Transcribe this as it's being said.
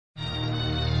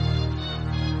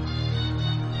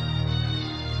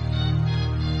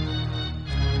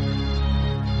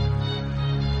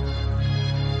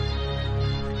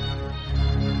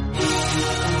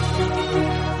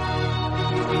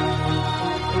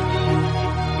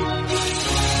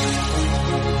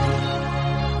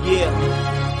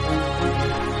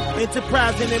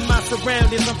enterprising in my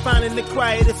surroundings. I'm finding the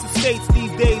quietest estates these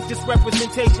days. Just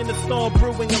representation of storm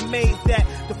brewing. Amazed that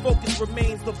the focus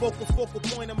remains the focal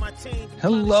point of my change.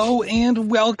 Hello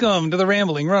and welcome to the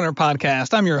Rambling Runner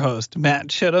Podcast. I'm your host, Matt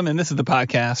Chittum, and this is the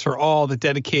podcast for all the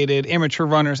dedicated amateur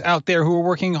runners out there who are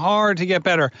working hard to get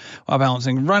better while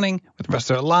balancing running with the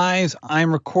rest of their lives.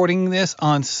 I'm recording this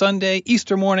on Sunday,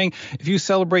 Easter morning. If you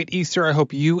celebrate Easter, I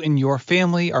hope you and your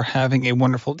family are having a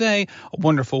wonderful day, a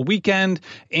wonderful weekend,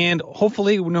 and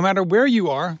hopefully, no matter where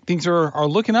you are, things are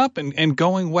looking up and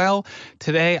going well.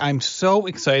 Today, I'm so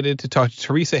excited to talk to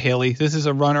Theresa Hailey. This is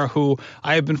a runner who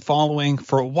I have been following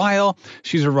for a while.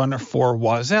 She's a runner for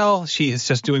Oiselle. She is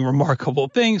just doing remarkable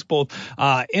things, both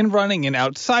in running and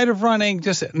outside of running,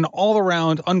 just an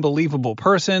all-around unbelievable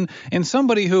person, and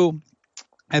somebody who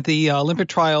at the Olympic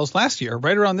trials last year,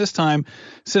 right around this time,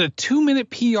 set a 2-minute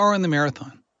PR in the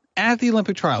marathon. At the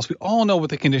Olympic trials, we all know what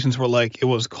the conditions were like. It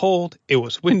was cold. It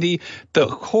was windy. The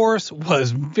course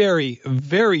was very,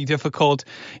 very difficult.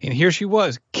 And here she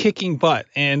was kicking butt.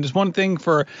 And just one thing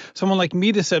for someone like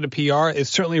me to set a PR is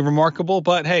certainly remarkable.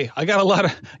 But hey, I got a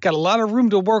lot of room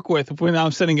to work with when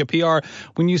I'm setting a PR.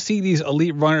 When you see these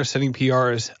elite runners setting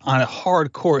PRs on a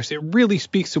hard course, it really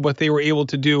speaks to what they were able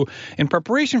to do in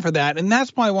preparation for that. And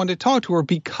that's why I wanted to talk to her,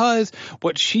 because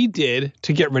what she did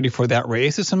to get ready for that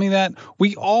race is something that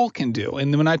we all can do.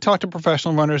 And when I talk to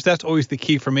professional runners, that's always the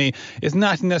key for me, is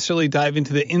not to necessarily dive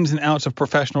into the ins and outs of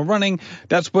professional running.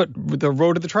 That's what the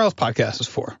Road to the Trials podcast is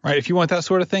for, right? If you want that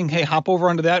sort of thing, hey, hop over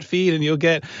onto that feed and you'll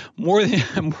get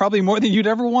probably more than you'd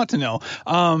ever want to know.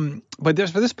 But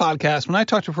for this podcast, when I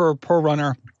talk to a pro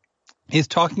runner, is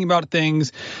talking about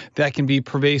things that can be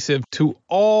pervasive to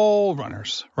all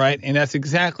runners, right? And that's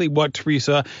exactly what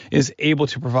Theresa is able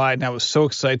to provide. And I was so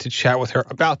excited to chat with her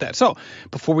about that. So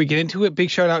before we get into it, big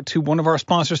shout out to one of our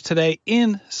sponsors today,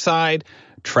 Inside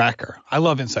Tracker. I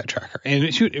love Inside Tracker. And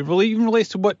it really even relates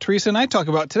to what Theresa and I talk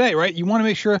about today, right? You want to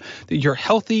make sure that you're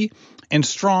healthy and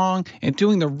strong and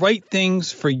doing the right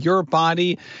things for your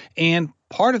body. And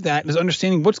part of that is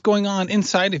understanding what's going on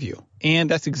inside of you. And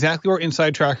that's exactly where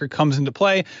Inside Tracker comes into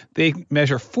play. They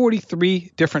measure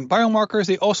 43 different biomarkers.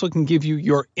 They also can give you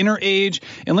your inner age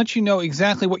and let you know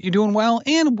exactly what you're doing well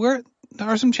and where there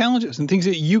are some challenges and things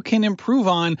that you can improve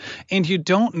on, and you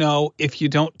don't know if you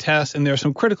don't test. And there are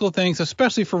some critical things,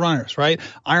 especially for runners, right?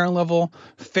 Iron level,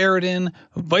 ferritin,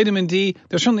 vitamin D.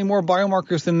 There's certainly more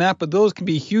biomarkers than that, but those can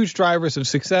be huge drivers of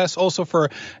success. Also for,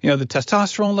 the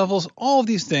testosterone levels, all of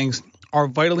these things are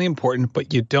vitally important,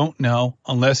 but you don't know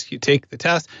unless you take the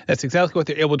test. That's exactly what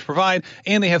they're able to provide,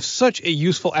 and they have such a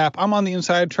useful app. I'm on the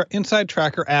Inside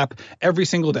Tracker app every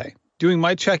single day, doing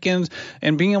my check-ins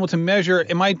and being able to measure,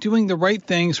 am I doing the right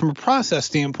things from a process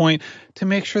standpoint to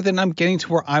make sure that I'm getting to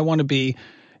where I want to be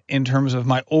in terms of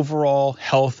my overall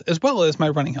health as well as my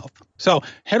running health. So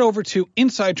head over to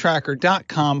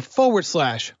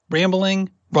insidetracker.com/rambling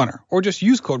runner, or just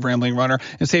use code Rambling Runner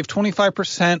and save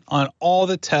 25% on all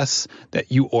the tests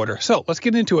that you order. So let's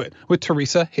get into it with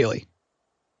Theresa Hailey.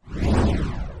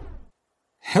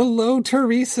 Hello,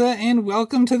 Theresa, and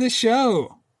welcome to the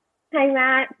show. Hi,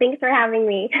 Matt. Thanks for having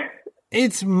me.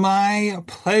 It's my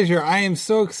pleasure. I am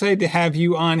so excited to have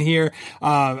you on here.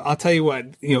 I'll tell you what,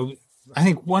 I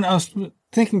think when I was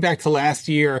thinking back to last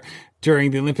year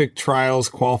during the Olympic trials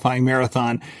qualifying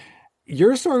marathon,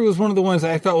 your story was one of the ones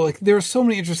that I felt like there were so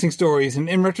many interesting stories. And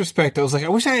in retrospect, I was like, I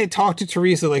wish I had talked to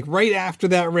Theresa like right after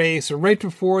that race or right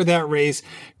before that race,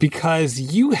 because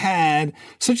you had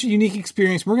such a unique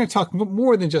experience. We're going to talk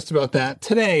more than just about that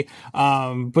today.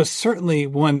 But certainly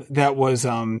one that was,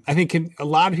 I think a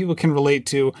lot of people can relate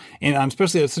to, and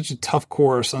especially on such a tough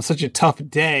course, on such a tough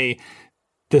day.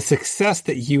 The success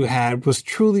that you had was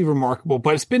truly remarkable,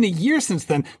 but it's been a year since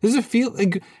then. Does it feel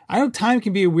like, I know time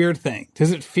can be a weird thing.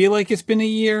 Does it feel like it's been a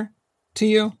year to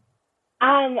you?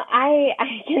 I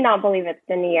cannot believe it's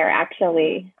been a year,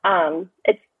 actually.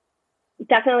 It's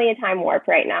definitely a time warp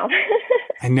right now.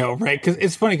 I know, right? Because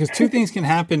it's funny, because two things can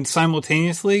happen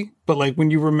simultaneously, but like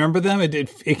when you remember them,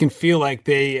 it can feel like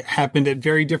they happened at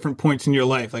very different points in your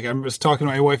life. Like I was talking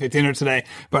to my wife at dinner today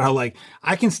about how like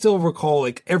I can still recall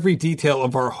like every detail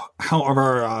of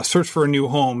our search for a new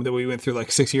home that we went through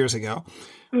like 6 years ago.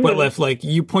 Mm-hmm. But if like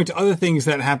you point to other things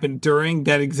that happened during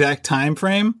that exact time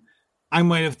frame, I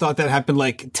might have thought that happened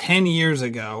like 10 years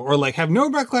ago, or like have no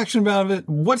recollection about it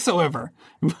whatsoever.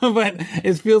 But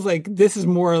it feels like this is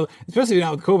more, especially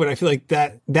now with COVID, I feel like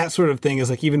that sort of thing is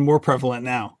like even more prevalent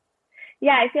now.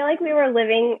 Yeah, I feel like we were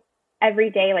living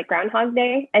every day like Groundhog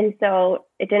Day. And so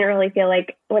it didn't really feel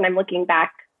like, when I'm looking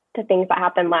back to things that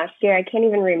happened last year, I can't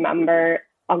even remember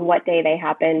on what day they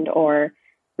happened or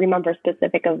remember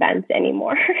specific events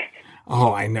anymore.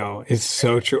 Oh, I know. It's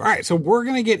so true. All right. So we're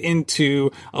going to get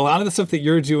into a lot of the stuff that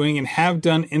you're doing and have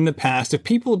done in the past. If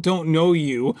people don't know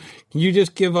you, can you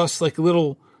just give us like a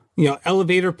little,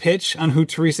 elevator pitch on who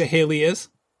Theresa Hailey is?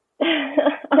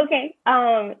 Okay.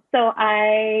 I'm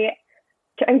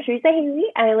Theresa Hailey.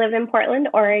 I live in Portland,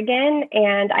 Oregon,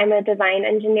 and I'm a design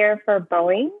engineer for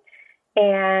Boeing.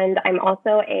 And I'm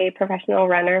also a professional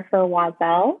runner for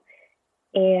Wazell.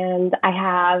 And I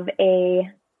have a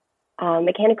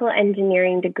mechanical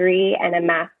engineering degree and a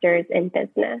master's in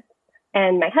business.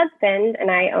 And my husband and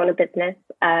I own a business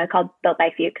called Built by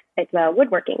Fuchs. It's a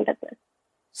woodworking business.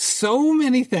 So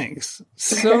many things.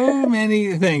 So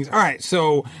many things. All right.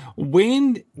 So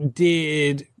when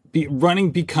did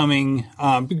running becoming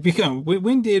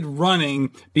when did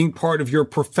running being part of your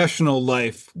professional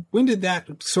life, when did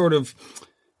that sort of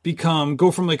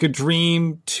go from like a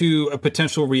dream to a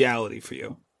potential reality for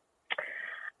you?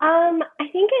 I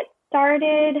think it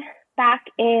started back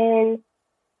in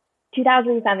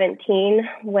 2017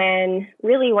 when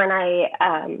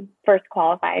I first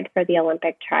qualified for the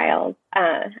Olympic trials.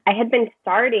 I had been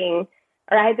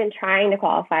trying to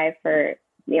qualify for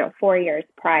 4 years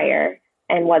prior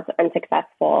and was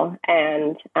unsuccessful.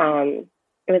 And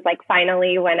it was like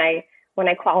finally when I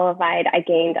qualified, I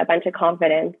gained a bunch of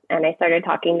confidence and I started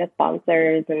talking to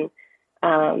sponsors, and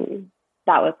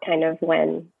that was kind of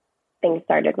when things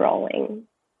started rolling.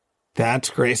 That's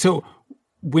great. So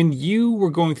when you were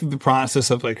going through the process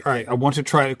of like, all right, I want to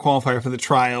try to qualify for the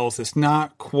trials, it's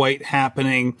not quite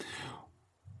happening,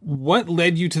 what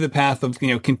led you to the path of,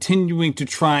 continuing to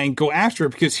try and go after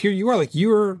it? Because here you are, like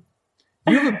you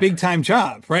have a big time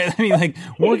job, right? I mean, like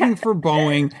working for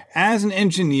Boeing as an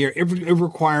engineer, it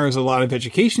requires a lot of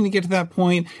education to get to that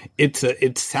point.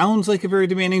 It sounds like a very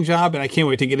demanding job, and I can't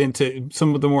wait to get into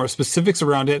some of the more specifics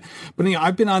around it. But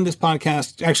I've been on this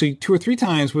podcast actually 2 or 3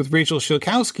 times with Rachel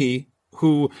Shilkowski,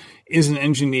 who is an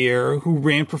engineer who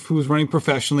was running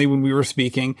professionally when we were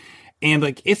speaking, and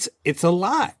like it's a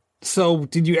lot. So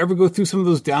did you ever go through some of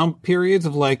those down periods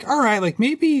of like, all right, like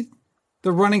maybe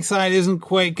the running side isn't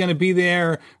quite going to be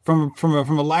there from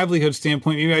a livelihood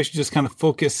standpoint, maybe I should just kind of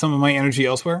focus some of my energy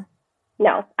elsewhere?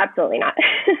 No, absolutely not.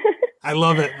 I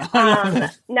love it.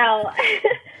 No,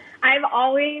 I've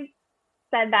always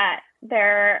said that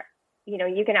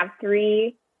you can have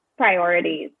 3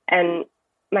 priorities, and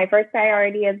my first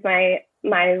priority is my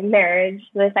marriage.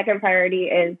 The second priority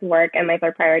is work, and my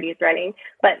third priority is running.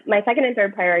 But my second and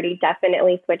third priority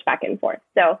definitely switch back and forth.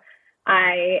 So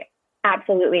I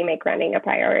absolutely make running a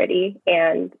priority,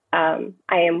 and I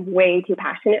am way too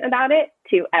passionate about it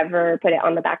to ever put it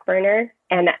on the back burner.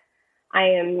 And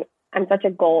I'm such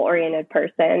a goal-oriented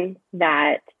person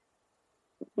that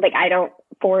like I don't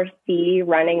foresee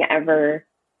running ever,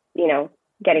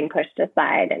 getting pushed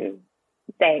aside and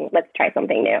saying, let's try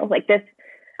something new. Like this,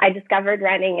 I discovered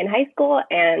running in high school,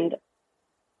 and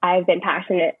I've been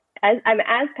I'm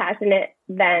as passionate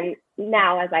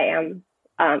now as I am,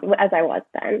 as I was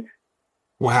then.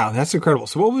 Wow, that's incredible.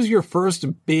 So what was your first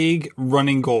big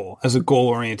running goal as a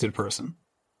goal-oriented person?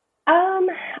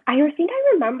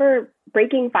 I remember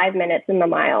breaking 5 minutes in the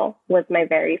mile was my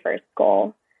very first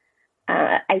goal.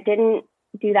 I didn't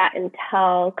do that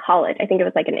until college. I think it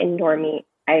was like an indoor meet.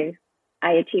 I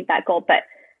achieved that goal, but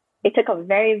it took a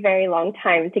very, very long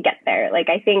time to get there. Like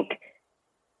I think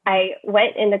I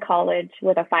went into college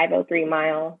with a 5:03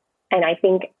 mile, and I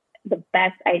think the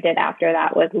best I did after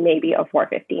that was maybe a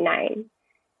 4:59.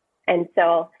 And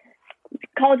so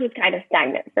college was kind of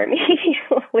stagnant for me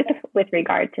with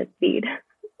regard to speed.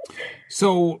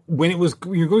 So when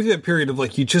you're going through that period of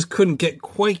like, you just couldn't get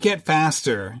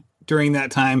faster during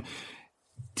that time,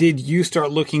 did you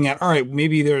start looking at, all right,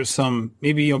 maybe there's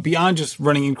beyond just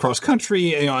running in cross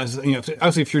country,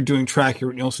 obviously if you're doing track,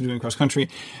 you're also doing cross country,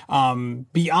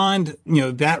 beyond,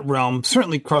 that realm,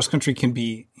 certainly cross country can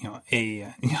be,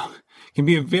 can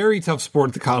be a very tough sport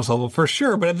at the college level for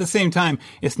sure. But at the same time,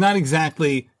 it's not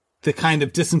exactly the kind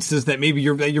of distances that maybe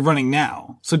you're running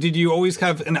now. So did you always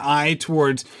have an eye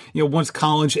towards, once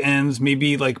college ends,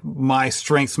 maybe like my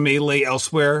strengths may lay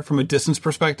elsewhere from a distance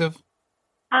perspective?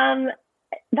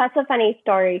 That's a funny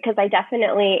story, because I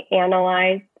definitely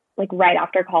analyzed, like right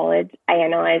after college, I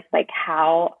analyzed like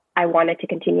how I wanted to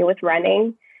continue with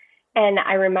running. And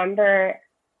I remember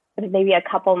maybe a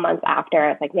couple months after,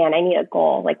 I was like, man, I need a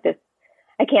goal like this.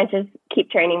 I can't just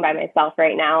keep training by myself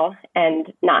right now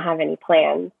and not have any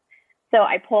plans. So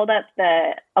I pulled up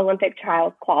the Olympic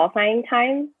trials qualifying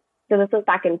time. So this was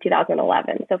back in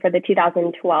 2011. So for the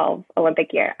 2012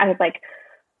 Olympic year, I was like,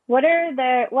 what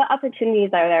opportunities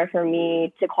are there for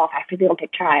me to qualify for the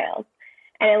Olympic trials?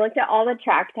 And I looked at all the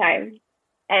track times,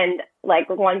 and like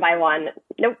one by one,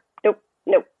 nope,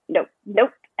 nope, nope,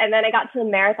 nope. And then I got to the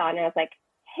marathon and I was like,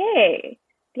 hey,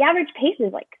 the average pace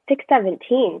is like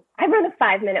 6:17. I run a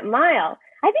 5-minute mile.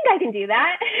 I think I can do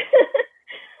that.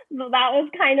 So that was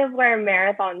kind of where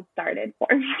marathon started for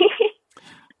me.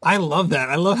 I love that.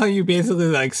 I love how you basically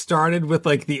like started with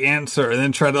like the answer and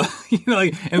then tried to,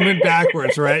 and went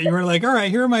backwards, right? You were like, all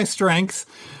right, here are my strengths.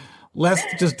 Let's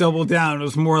just double down. It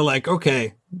was more like,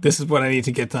 okay, this is what I need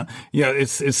to get done.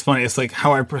 It's funny. It's like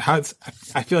I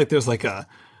feel like there's like a,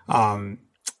 kind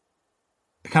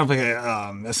of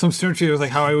like some symmetry. It was like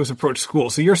how I always approach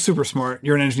school. So you're super smart.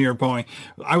 You're an engineer at Boeing.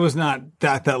 I was not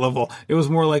at that level. It was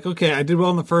more like, okay, I did well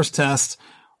in the first test.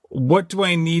 What do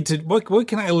I need to, what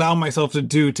can I allow myself to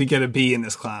do to get a B in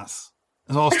this class?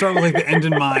 So I'll start with like the end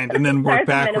in mind and then work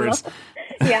backwards.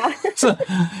 Yeah.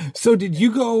 So did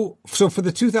you go, so for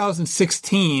the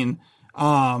 2016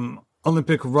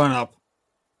 Olympic run up,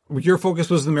 your focus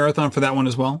was the marathon for that one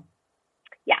as well?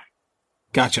 Yeah.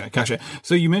 Gotcha.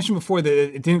 So you mentioned before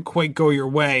that it didn't quite go your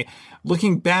way.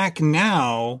 Looking back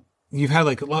now, you've had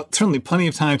certainly plenty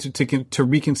of time to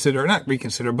reconsider, not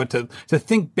reconsider, but to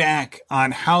think back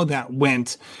on how that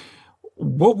went.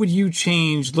 What would you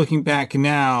change looking back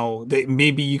now that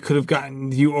maybe you could have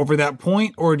gotten you over that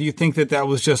point? Or do you think that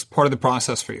was just part of the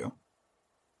process for you?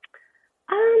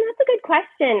 That's a good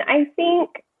question. I think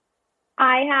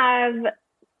I have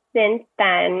since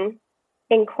then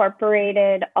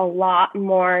incorporated a lot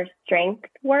more strength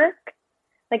work.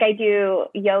 Like I do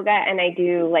yoga and I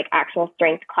do like actual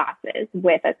strength classes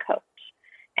with a coach.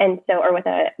 And so, or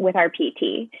with our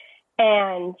PT.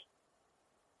 And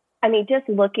I mean, just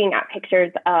looking at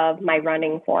pictures of my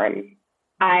running form,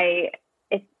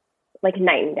 it's like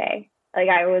night and day. Like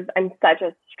I'm such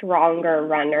a stronger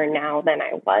runner now than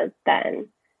I was then.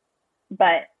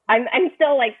 But I'm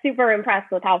still like super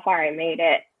impressed with how far I made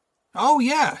it. Oh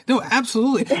yeah, no,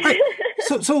 absolutely. Right.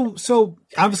 So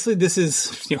obviously this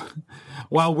is,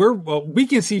 while we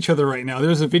can see each other right now,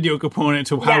 there's a video component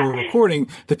to how we're recording.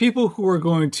 The people who are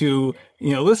going to,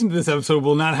 listen to this episode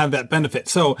will not have that benefit.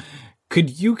 So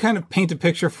could you kind of paint a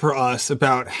picture for us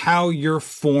about how your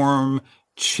form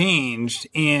changed?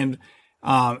 And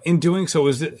in doing so,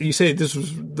 you say this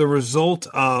was the result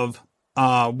of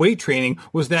weight training.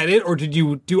 Was that it? Or did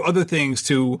you do other things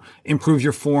to improve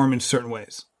your form in certain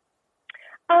ways?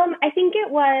 I think it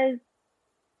was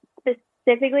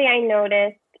specifically, I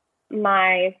noticed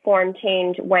my form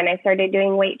change when I started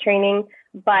doing weight training,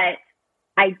 but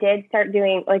I did start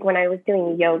doing, like when I was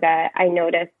doing yoga, I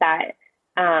noticed that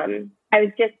I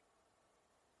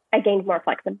gained more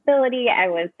flexibility. I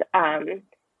was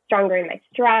stronger in my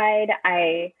stride.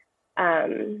 I've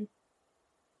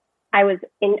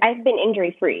been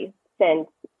injury free since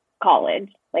college.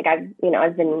 Like I've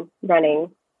been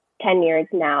running 10 years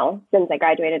now since I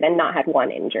graduated and not had one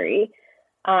injury.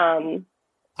 I'm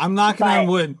knocking on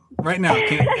wood right now.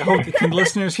 Can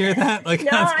listeners hear that? Like,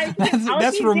 no,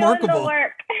 that's keep remarkable. Doing the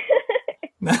work.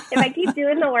 If I keep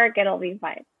doing the work, it'll be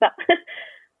fine. So,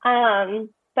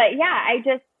 but yeah, I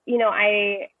just,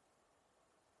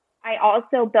 I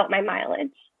also built my mileage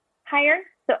higher.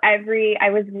 So I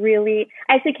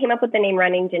actually came up with the name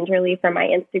Running Gingerly for my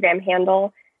Instagram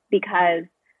handle because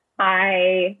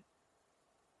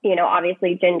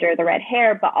obviously ginger, the red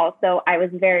hair, but also I was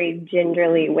very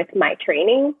gingerly with my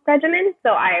training regimen.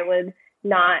 So I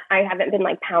haven't been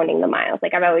like pounding the miles.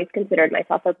 Like I've always considered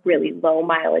myself a really low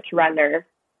mileage runner.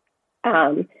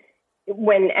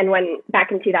 When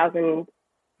back in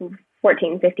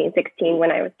 2014, 15, 16,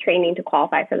 when I was training to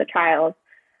qualify for the trials,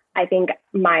 I think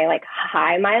my like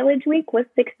high mileage week was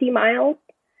 60 miles.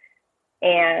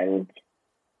 And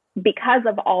because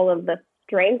of all of the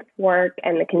strength work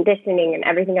and the conditioning and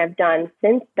everything I've done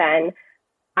since then,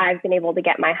 I've been able to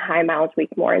get my high mileage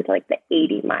week more into like the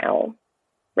 80-mile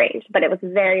range. But it was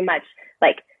very much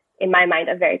like, in my mind,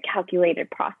 a very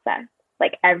calculated process.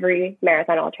 Like every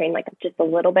marathon I'll train like just a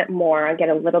little bit more, I'll get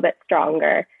a little bit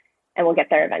stronger, and we'll get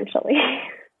there eventually.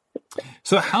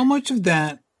 So how much of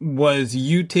that was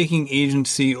you taking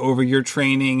agency over your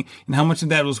training, and how much of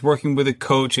that was working with a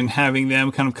coach and having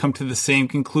them kind of come to the same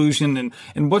conclusion?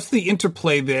 And what's the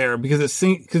interplay there? Because it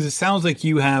sounds like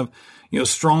you have,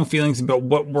 strong feelings about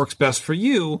what works best for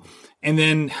you. And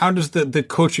then how does the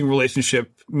coaching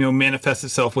relationship, manifest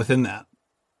itself within that?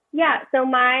 Yeah. So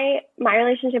my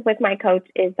relationship with my coach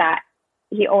is that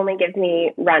he only gives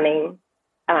me running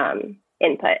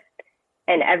input,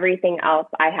 and everything else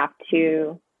I have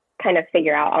to kind of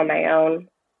figure out on my own.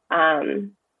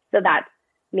 So that's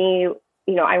me.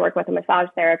 I work with a massage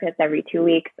therapist every 2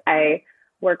 weeks. I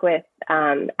work with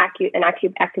an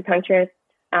acupuncturist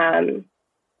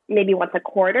maybe once a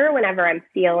quarter whenever I'm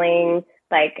feeling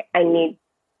like I need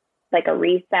like a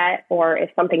reset or if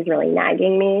something's really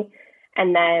nagging me.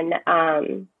 And then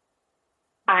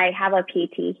I have a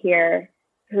PT here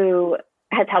who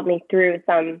has helped me through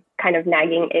some kind of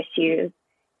nagging issues.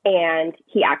 And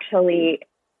he actually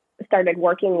started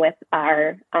working with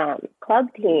our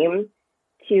club team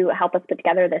to help us put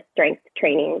together the strength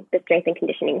and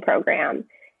conditioning program.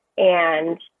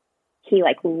 And he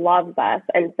like loves us.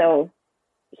 And so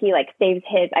he like saves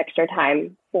his extra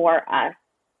time for us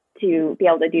to be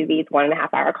able to do these 1.5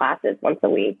 hour classes once a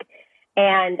week.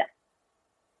 And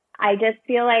I just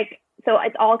feel like, so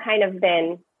it's all kind of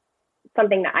been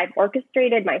something that I've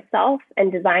orchestrated myself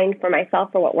and designed for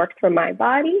myself for what works for my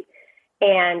body.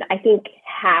 And I think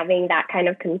having that kind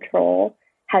of control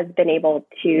has been able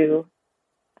to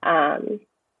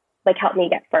like help me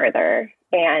get further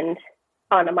and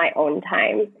on my own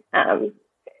time. So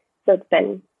it's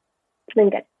been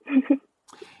good.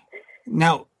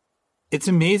 Now, it's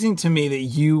amazing to me that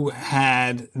you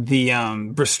had the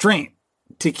restraint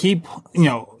to keep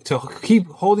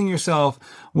holding yourself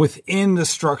within the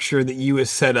structure that you had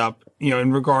set up,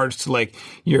 in regards to like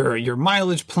your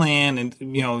mileage plan and,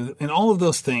 and all of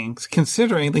those things,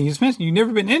 considering, like you just mentioned, you've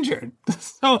never been injured.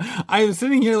 So I was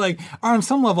sitting here like, on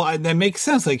some level, that makes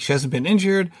sense. Like, she hasn't been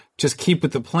injured. Just keep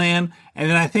with the plan. And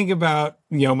then I think about,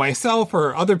 myself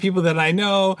or other people that I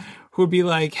know who would be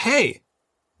like, hey,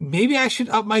 maybe I should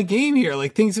up my game here.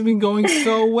 Like, things have been going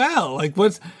so well. Like,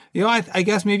 what's, I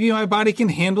guess maybe my body can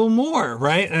handle more,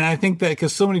 right? And I think that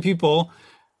because so many people,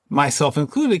 myself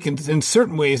included, can, in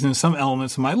certain ways, in some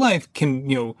elements of my life, can,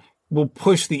 will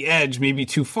push the edge maybe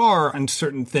too far on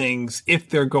certain things if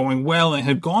they're going well and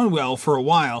have gone well for a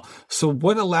while. So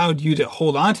what allowed you to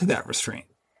hold on to that restraint?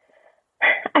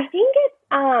 I think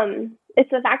it's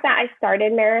the fact that I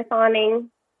started marathoning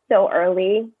so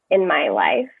early in my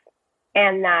life,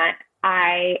 and that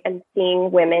I am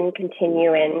seeing women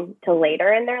continue into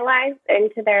later in their lives,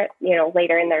 into their,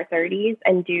 later in their 30s,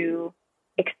 and do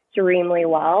extremely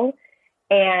well.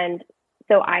 And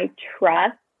so I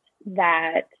trust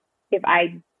that if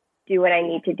I do what I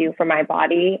need to do for my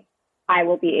body, I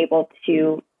will be able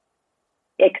to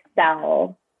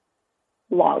excel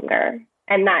longer.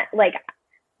 And that, like,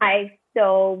 I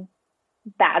so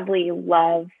badly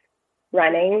love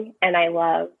running, and I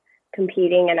love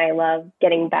competing, and I love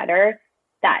getting better,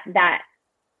 that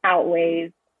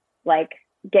outweighs like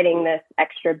getting this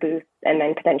extra boost and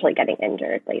then potentially getting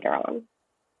injured later on.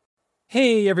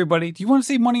 Hey everybody, do you want to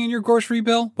save money on your grocery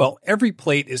bill? Well, Every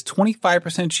Plate is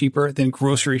 25% cheaper than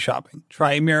grocery shopping.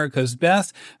 Try America's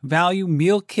best value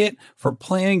meal kit for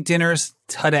planning dinners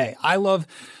today. I love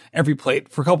Every Plate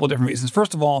for a couple of different reasons.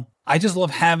 First of all, I just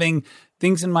love having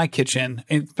things in my kitchen,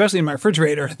 and especially in my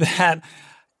refrigerator, that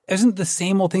isn't the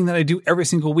same old thing that I do every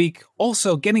single week.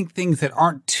 Also, getting things that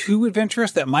aren't too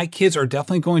adventurous that my kids are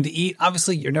definitely going to eat.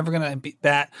 Obviously, you're never going to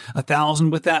bat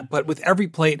 1,000 with that, but with Every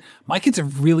Plate, my kids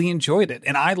have really enjoyed it,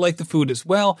 and I like the food as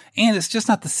well, and it's just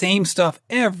not the same stuff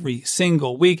every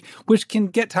single week, which can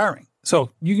get tiring.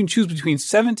 So you can choose between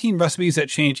 17 recipes that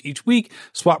change each week,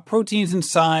 swap proteins and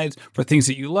sides for things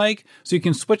that you like, so you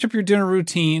can switch up your dinner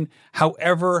routine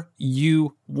however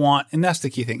you want, and that's the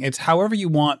key thing. It's however you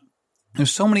want. There's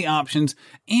so many options,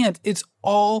 and it's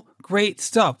all great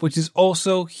stuff, which is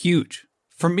also huge.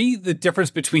 For me, the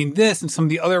difference between this and some of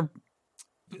the other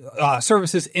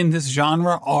services in this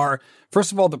genre are,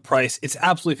 first of all, the price. It's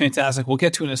absolutely fantastic. We'll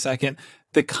get to it in a second.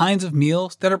 The kinds of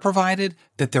meals that are provided,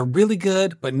 that they're really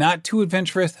good, but not too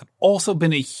adventurous, have also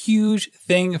been a huge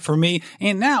thing for me.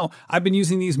 And now I've been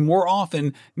using these more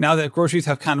often now that groceries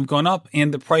have kind of gone up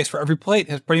and the price for Every Plate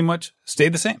has pretty much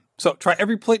stayed the same. So try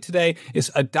Every Plate today. It's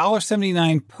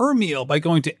 $1.79 per meal by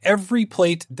going to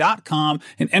everyplate.com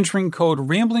and entering code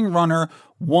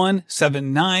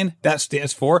RamblingRunner179. That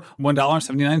stands for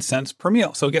 $1.79 per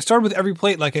meal. So get started with Every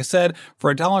Plate, like I said,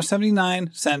 for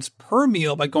 $1.79 per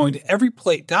meal by going to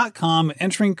everyplate.com and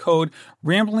entering code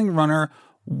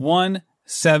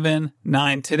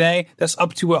RamblingRunner179 today. That's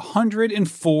up to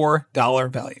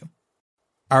 $104 value.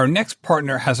 Our next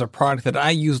partner has a product that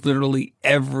I use literally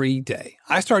every day.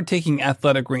 I started taking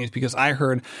Athletic Greens because I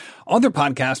heard other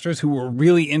podcasters who were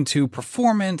really into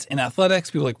performance and athletics,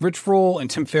 people like Rich Roll and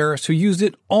Tim Ferriss, who used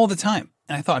it all the time.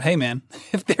 And I thought, hey man,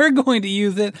 if they're going to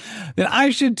use it, then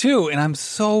I should too. And I'm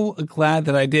so glad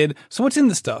that I did. So what's in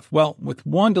this stuff? Well, with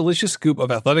one delicious scoop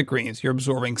of Athletic Greens, you're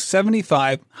absorbing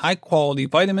 75 high quality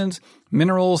vitamins,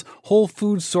 minerals, whole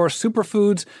food source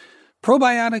superfoods,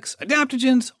 probiotics,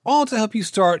 adaptogens, all to help you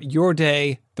start your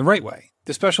day the right way.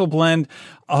 The special blend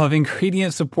of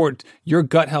ingredients support your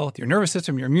gut health, your nervous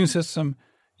system, your immune system,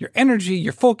 your energy,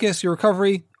 your focus, your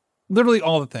recovery, literally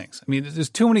all the things. I mean, there's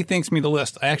too many things for me to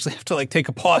list. I actually have to like take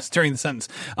a pause during the sentence.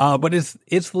 But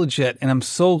it's legit, and I'm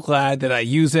so glad that I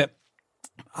use it.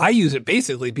 I use it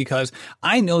basically because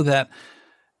I know that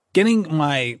getting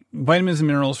my vitamins and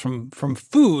minerals from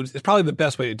foods is probably the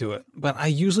best way to do it. But I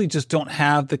usually just don't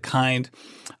have the kind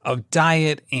of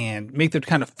diet and make the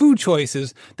kind of food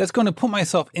choices that's going to put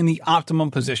myself in the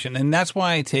optimum position. And that's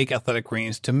why I take Athletic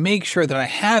Greens, to make sure that I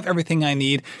have everything I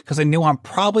need, because I know I'm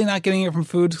probably not getting it from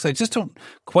foods because I just don't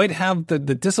quite have the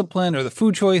discipline or the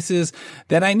food choices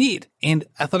that I need. And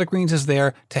Athletic Greens is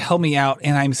there to help me out.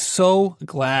 And I'm so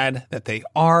glad that they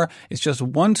are. It's just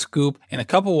one scoop in a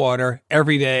cup of water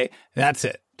every day. That's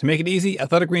it. To make it easy,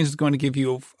 Athletic Greens is going to give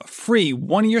you a free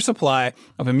 1-year supply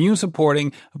of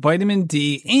immune-supporting vitamin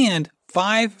D and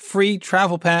 5 free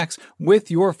travel packs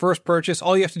with your first purchase.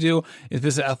 All you have to do is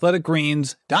visit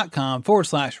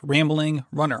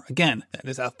athleticgreens.com/ramblingrunner. Again, that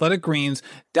is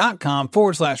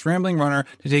athleticgreens.com/ramblingrunner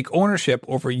to take ownership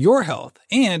over your health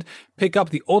and pick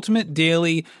up the ultimate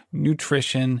daily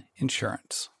nutrition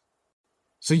insurance.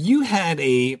 So you had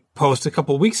a post a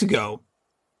couple weeks ago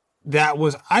that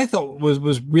I thought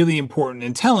was really important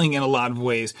and telling in a lot of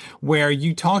ways, where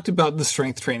you talked about the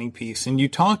strength training piece, and you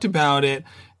talked about it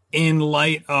in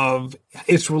light of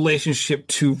its relationship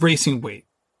to racing weight.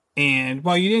 And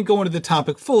while you didn't go into the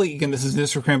topic fully, again, this is an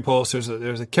Instagram post,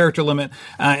 there's a character limit,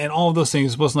 and all of those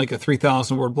things. It wasn't like a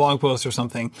 3,000 word blog post or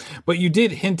something, but you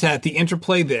did hint at the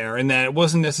interplay there, and that it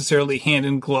wasn't necessarily hand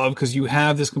in glove, because you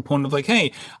have this component of like,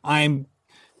 hey, I'm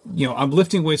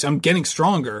lifting weights, I'm getting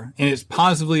stronger, and it's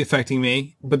positively affecting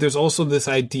me. But there's also this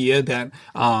idea that,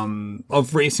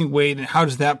 of racing weight, and how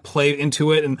does that play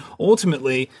into it? And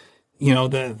ultimately,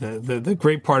 the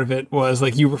great part of it was,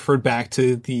 like, you referred back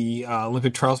to the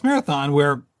Olympic Trials Marathon,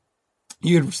 where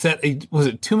you had set was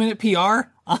it 2-minute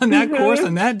PR on that course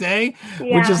on that day,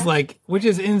 which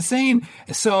is insane.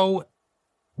 So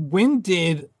when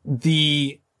did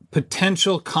the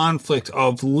potential conflict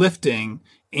of lifting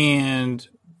and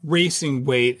racing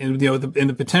weight and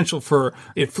the potential for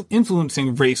it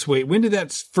influencing race weight, when did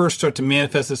that first start to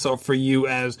manifest itself for you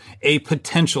as a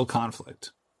potential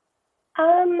conflict?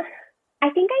 I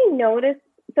think I noticed,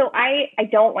 so I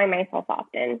don't weigh myself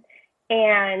often,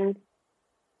 and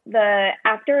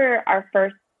after our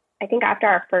first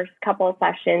couple of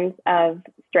sessions of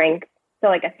strength, so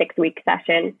like a 6-week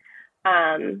session,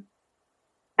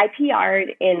 I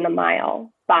PR'd in the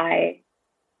mile by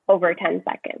over 10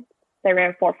 seconds. So I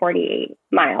ran 4:48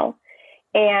 mile.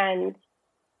 And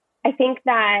I think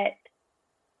that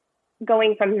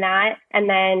going from that and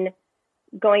then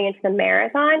going into the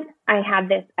marathon, I had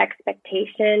this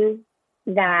expectation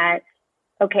that,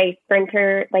 okay,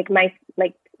 sprinter,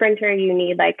 sprinter, you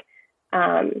need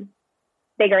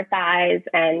bigger thighs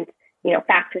and,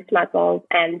 fastest muscles,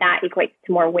 and that equates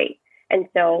to more weight. And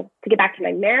so to get back to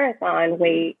my marathon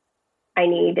weight, I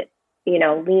need,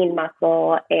 lean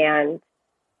muscle and,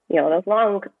 those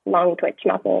long twitch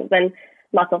muscles and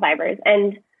muscle fibers.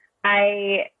 And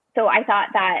I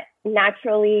thought that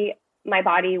naturally my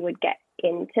body would get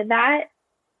into that,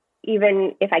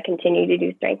 even if I continued to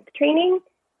do strength training,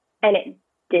 and it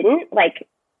didn't. Like,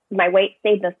 my weight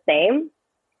stayed the same.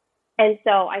 And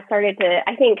so I started to,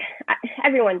 I think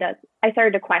everyone does, I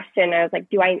started to question. I was like,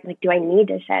 do I need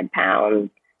to shed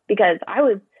pounds? Because I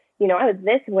was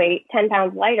this weight, 10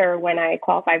 pounds lighter when I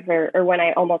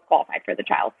almost qualified for the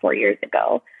trials 4 years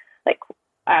ago. Like,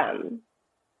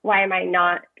 why am I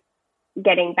not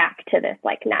getting back to this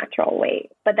natural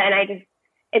weight? But then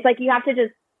it's like, you have to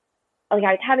just, I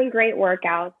was having great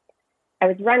workouts. I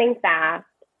was running fast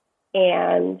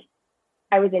and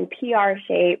I was in PR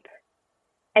shape.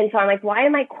 And so I'm like, why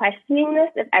am I questioning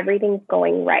this if everything's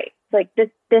going right? Like,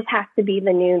 this has to be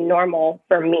the new normal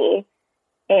for me.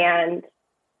 And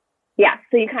yeah,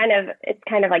 so it's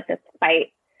kind of like this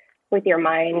fight with your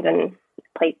mind, and it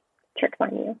plays tricks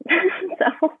on you.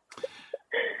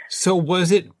 So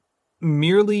was it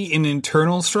merely an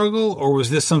internal struggle, or was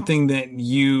this something that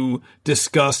you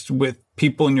discussed with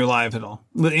people in your life at all?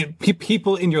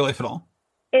 People in your life at all?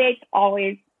 It's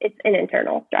an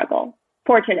internal struggle.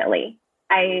 Fortunately,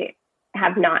 I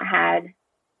have not had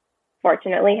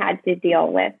to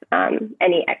deal with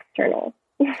any external.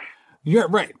 Yeah,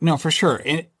 right. No, for sure.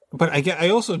 But I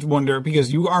also wonder,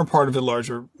 because you are part of a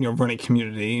larger, running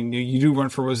community, and you do run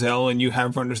for Roselle, and you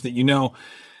have runners that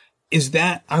is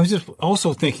that, I was just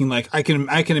also thinking, like, I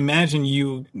can imagine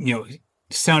you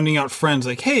sounding out friends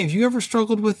like, hey, have you ever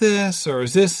struggled with this? Or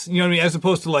is this, what I mean? As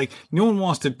opposed to, like, no one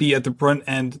wants to be at the brunt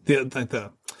end, the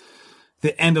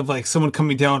end of, like, someone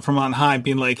coming down from on high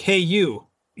being like, hey, you,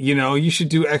 you should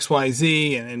do X, Y,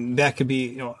 Z, and that could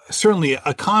be, certainly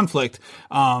a conflict.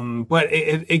 But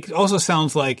it also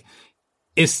sounds like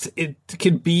it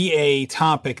could be a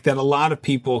topic that a lot of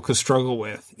people could struggle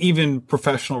with, even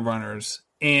professional runners.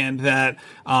 And that,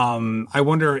 I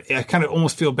wonder, I kind of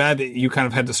almost feel bad that you kind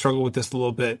of had to struggle with this a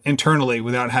little bit internally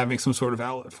without having some sort of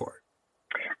outlet for it.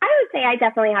 I would say I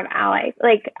definitely have allies.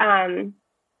 Like,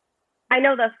 I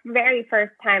know the very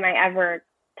first time I ever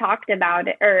talked about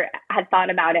it or had thought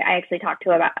about it, I actually talked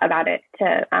about it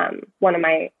to one of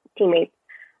my teammates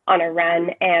on a run,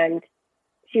 and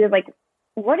she was like,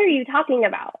 "What are you talking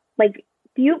about? Like,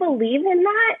 do you believe in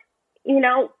that?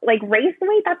 Like race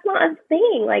weight, that's not a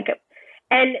thing." Like,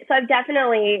 and so I've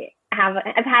definitely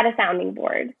I've had a sounding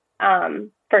board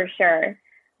for sure,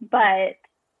 but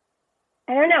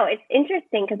I don't know. It's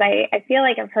interesting because I feel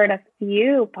like I've heard a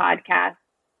few podcasts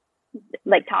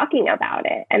like talking about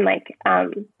it, and like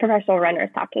professional runners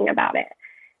talking about it,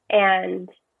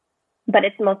 but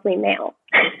it's mostly male.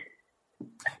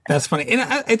 That's funny. And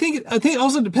I think it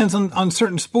also depends on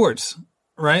certain sports,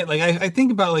 right? Like I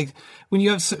think about like when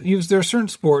there are certain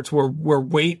sports where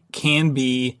weight can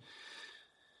be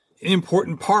an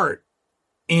important part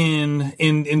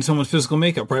in someone's physical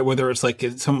makeup, right? Whether it's like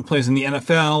if someone plays in the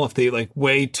NFL, if they like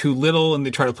weigh too little and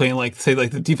they try to play in like, say,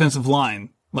 like the defensive line.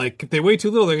 Like if they weigh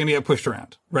too little, they're going to get pushed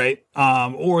around, right?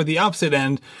 Or the opposite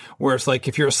end, where it's like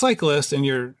if you're a cyclist and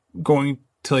you're going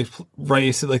to like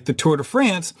race like the Tour de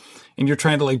France, and you're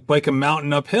trying to like bike a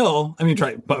mountain uphill. I mean,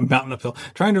 trying to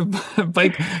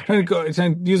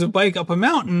use a bike up a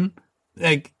mountain.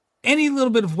 Like any little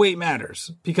bit of weight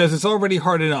matters because it's already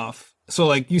hard enough. So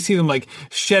like you see them like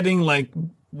shedding like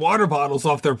water bottles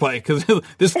off their bike because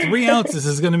this 3 ounces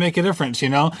is going to make a difference,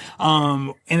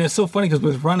 And it's so funny because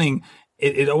with running,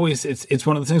 it's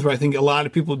one of the things where I think a lot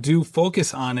of people do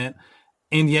focus on it,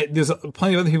 and yet there's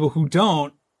plenty of other people who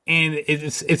don't. And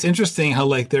it's interesting how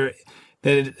like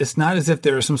it's not as if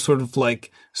there is some sort of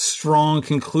like strong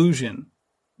conclusion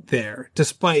there,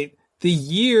 despite the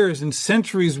years and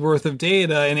centuries worth of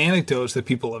data and anecdotes that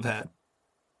people have had.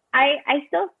 I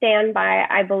still stand by,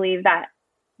 I believe that,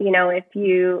 if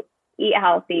you eat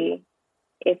healthy,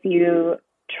 if you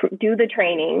do the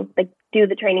training, like do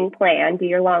the training plan, do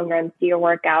your long runs, do your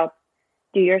workouts,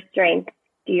 do your strength,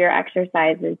 do your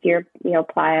exercises, do your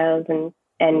plyos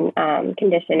and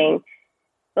conditioning,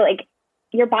 like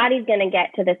your body's going to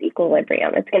get to this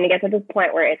equilibrium. It's going to get to this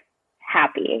point where it's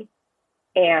happy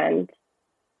and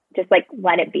just like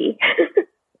let it be.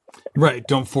 Right.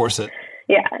 Don't force it.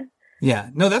 Yeah.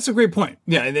 Yeah. No, that's a great point.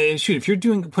 Yeah. Shoot, if you're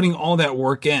putting all that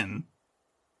work in,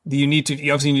 you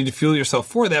obviously need to fuel yourself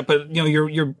for that, but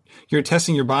you're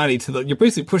testing your body you're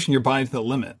basically pushing your body to the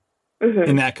limit. Mm-hmm.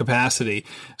 In that capacity.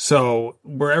 So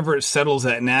wherever it settles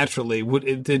at naturally,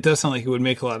 it does sound like it would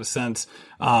make a lot of sense.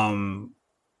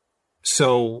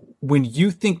 So when you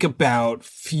think about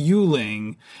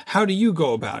fueling, how do you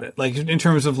go about it? Like in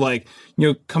terms of like,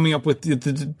 coming up with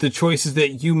the choices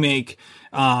that you make,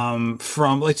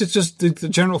 from like just the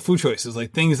general food choices,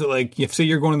 like things that like, if say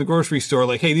you're going to the grocery store,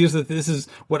 like, hey, this is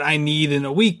what I need in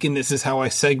a week. And this is how I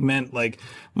segment like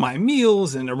my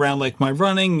meals and around like my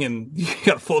running, and you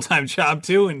got a full-time job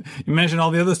too. And you mentioned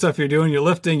all the other stuff you're doing, you're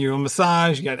lifting, you're doing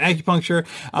massage, you got acupuncture.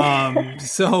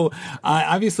 So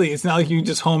obviously it's not like you can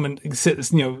just home and sit,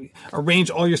 arrange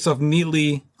all your stuff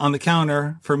neatly on the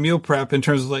counter for meal prep in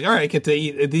terms of like, all right, I get to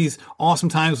eat at these awesome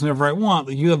times whenever I want.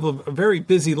 Like you have a very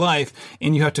busy life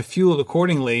and you have to fuel it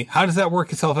accordingly. How does that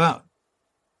work itself out?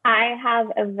 I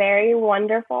have a very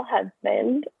wonderful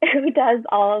husband who does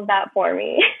all of that for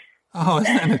me. Oh,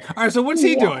 all right. So what's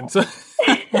he doing? So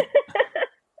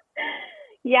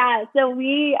yeah. So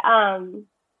we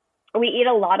eat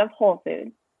a lot of whole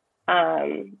foods.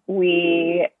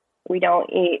 We don't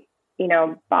eat,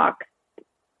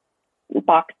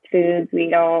 boxed foods. We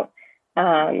don't,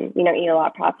 eat a lot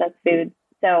of processed foods.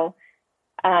 So,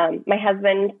 my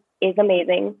husband is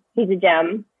amazing. He's a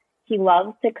gem. He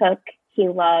loves to cook. He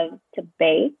loves to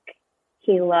bake.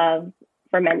 He loves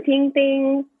fermenting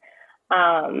things.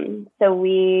 So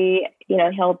we,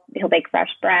 he'll bake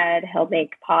fresh bread, he'll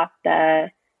make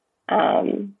pasta.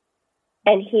 And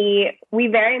we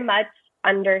very much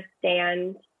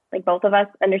understand, like both of us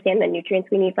understand the nutrients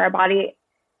we need for our body.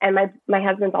 And my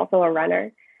husband's also a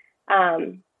runner.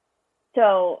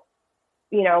 So,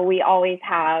 we always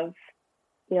have,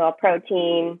 a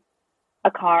protein,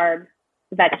 a carb,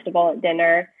 vegetable at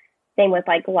dinner, same with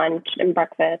like lunch and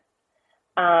breakfast.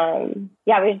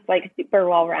 We're just like super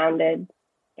well-rounded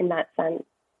in that sense.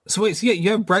 So wait, so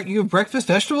you have breakfast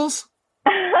vegetables?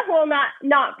 Well,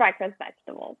 not breakfast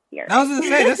vegetables here. I was going to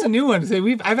say that's a new one.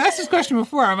 I've asked this question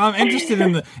before. I'm interested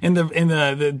in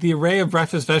the array of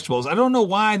breakfast vegetables. I don't know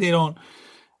why a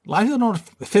lot of people don't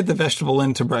fit the vegetable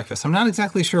into breakfast. I'm not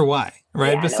exactly sure why.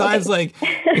 Right? Yeah,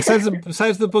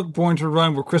 besides the book Born to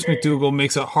Run, where Chris McDougall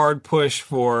makes a hard push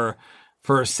for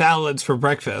salads for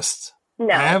breakfast.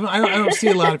 No, I don't see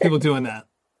a lot of people doing that.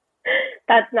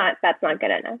 That's not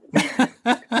good enough.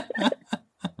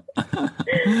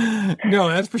 No,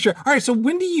 that's for sure. All right. So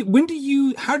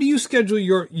how do you schedule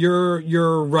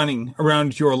your running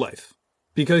around your life?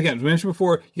 Because again, as we mentioned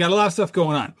before, you got a lot of stuff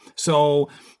going on. So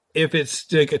if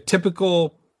it's like a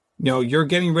typical, you're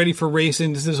getting ready for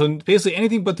racing, this is basically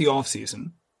anything but the off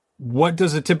season. What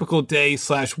does a typical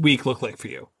day/week look like for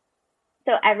you?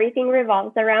 So everything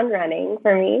revolves around running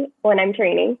for me when I'm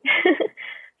training.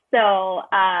 So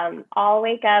I'll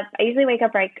wake up. I usually wake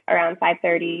up like around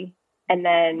 5:30, and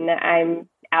then I'm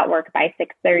at work by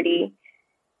 6:30,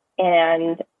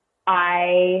 and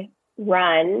I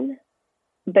run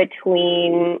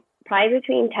between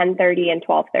 10:30 and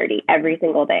 12:30 every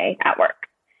single day at work.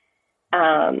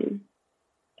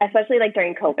 Especially like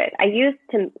during COVID, I used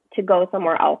to go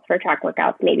somewhere else for track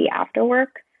workouts, maybe after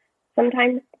work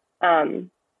sometimes. But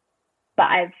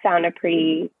I've found a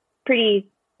pretty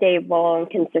stable and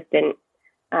consistent.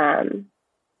 I'm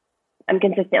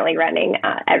consistently running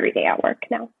every day at work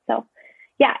now. So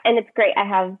yeah, and it's great. I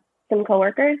have some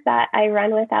coworkers that I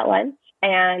run with at lunch,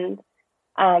 and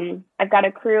I've got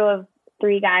a crew of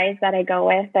 3 guys that I go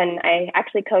with, and I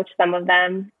actually coach some of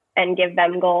them and give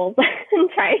them goals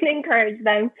and try and encourage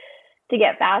them to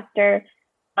get faster.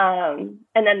 And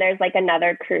then there's like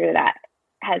another crew that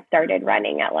has started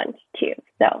running at lunch too.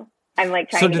 So I'm like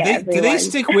trying to get everyone. Do they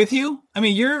stick with you? I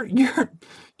mean,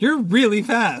 you're really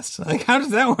fast. Like, how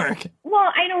does that work?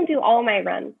 Well, I don't do all my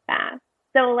runs fast.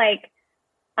 So like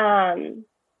on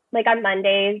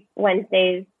Mondays,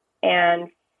 Wednesdays, and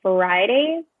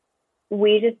Fridays,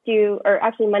 we just do, or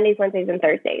actually Mondays, Wednesdays, and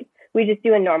Thursdays, we just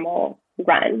do a normal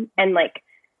run. And like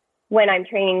when I'm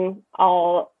training,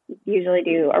 I'll usually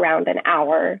do around an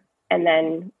hour. And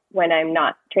then when I'm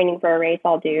not training for a race,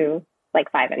 I'll do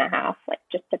like 5.5, like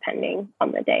just depending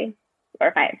on the day, or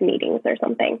if I have meetings or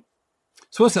something.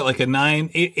 So what's that, like a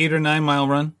 8 or 9 mile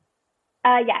run?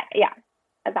 Yeah,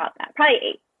 about that. Probably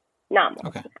 8, not more.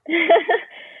 Okay.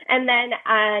 And then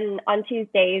on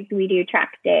Tuesdays we do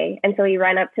track day, and so we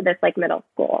run up to this like middle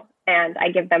school, and I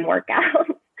give them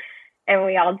workouts, and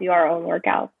we all do our own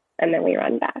workouts, and then we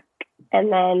run back.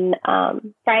 And then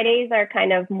Fridays are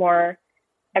kind of more,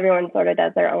 everyone sort of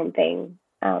does their own thing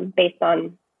based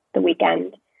on the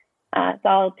weekend. So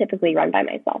I'll typically run by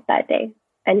myself that day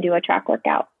and do a track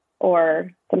workout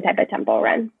or some type of tempo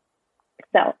run.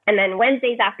 So, and then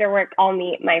Wednesdays after work, I'll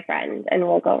meet my friend and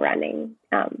we'll go running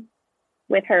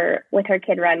with her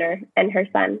kid runner and her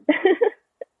son.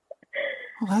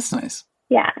 Oh, that's nice.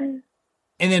 Yeah.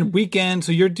 And then weekend,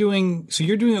 so you're doing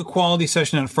a quality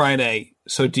session on Friday.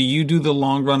 So do you do the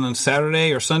long run on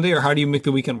Saturday or Sunday, or how do you make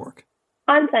the weekend work?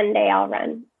 On Sunday, I'll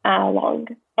run long.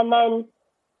 And then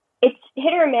it's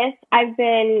hit or miss. I've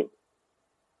been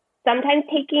sometimes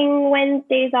taking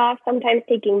Wednesdays off, sometimes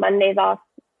taking Mondays off,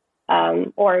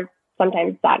 or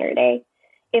sometimes Saturday.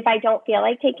 If I don't feel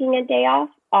like taking a day off,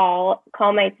 I'll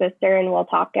call my sister and we'll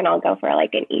talk, and I'll go for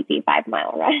like an easy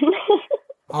 5-mile run.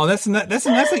 Oh, that's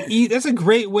a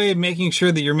great way of making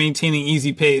sure that you're maintaining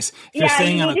easy pace if you're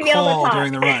staying on a call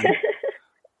during the run.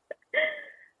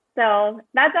 So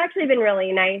that's actually been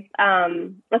really nice,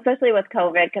 especially with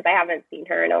COVID, because I haven't seen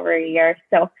her in over a year.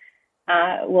 So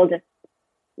I'll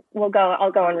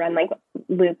go and run like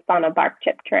loops on a bark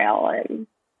chip trail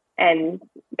and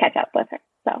catch up with her.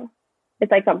 So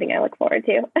it's like something I look forward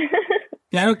to.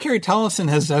 Yeah, I know Carrie Tollison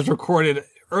has recorded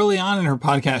early on in her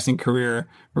podcasting career,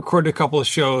 recorded a couple of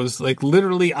shows like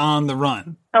literally on the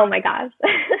run. Oh my gosh.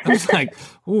 I was like,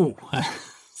 ooh.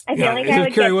 I feel like as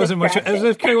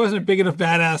if Carrie wasn't a big enough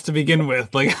badass to begin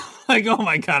with. Like, oh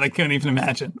my God, I couldn't even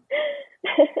imagine.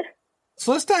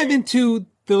 So let's dive into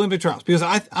the Olympic trials, because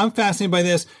I'm fascinated by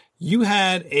this. You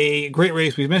had a great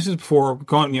race. We've mentioned this before.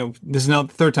 This is now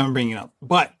the third time I'm bringing it up.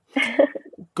 But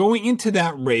going into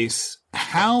that race,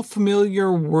 how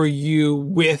familiar were you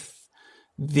with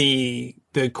the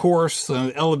course,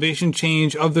 the elevation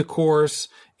change of the course,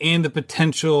 and the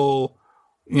potential,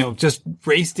 just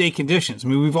race day conditions? I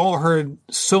mean, we've all heard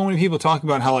so many people talk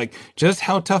about just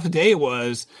how tough a day it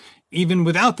was, even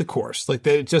without the course. Like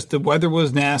the weather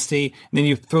was nasty, and then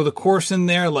you throw the course in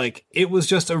there. Like, it was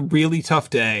just a really tough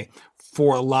day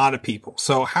for a lot of people.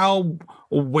 So how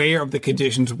aware of the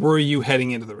conditions were you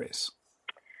heading into the race?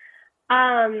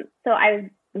 So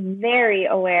very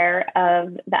aware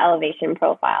of the elevation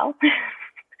profile.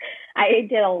 I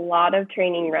did a lot of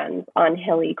training runs on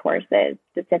hilly courses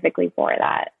specifically for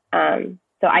that.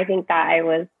 So I think that I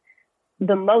was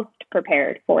the most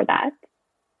prepared for that.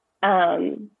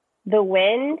 The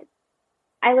wind,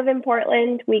 I live in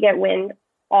Portland. We get wind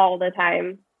all the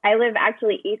time. I live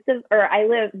actually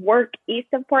work east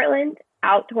of Portland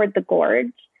out toward the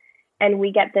gorge, and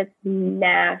we get this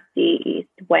nasty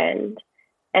east wind.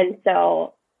 And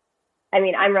so, I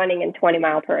mean, I'm running in 20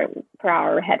 mile per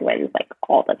hour headwinds like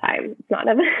all the time. It's not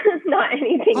not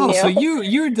anything new. Oh, so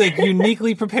you're like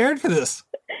uniquely prepared for this.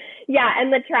 Yeah,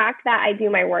 and the track that I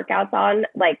do my workouts on,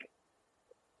 like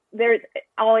there's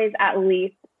always at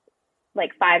least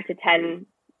like 5 to 10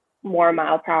 more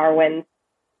mile per hour winds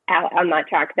out on that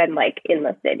track than like in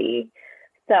the city.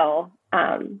 So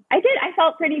I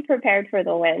felt pretty prepared for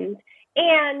the wind.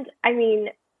 And I mean,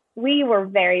 we were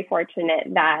very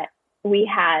fortunate that we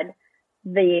had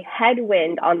the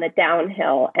headwind on the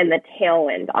downhill and the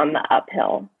tailwind on the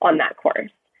uphill on that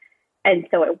course. And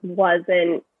so it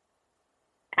wasn't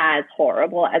as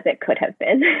horrible as it could have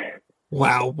been.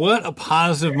 Wow, what a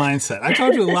positive mindset. I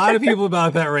told you a lot of people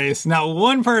about that race. Not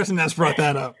one person has brought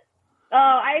that up. Oh,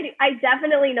 I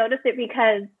definitely noticed it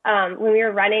because when we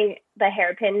were running the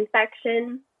hairpin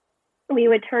section, we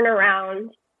would turn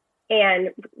around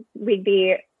and we'd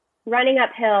be running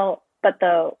uphill, but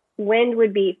the wind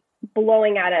would be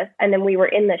blowing at us. And then we were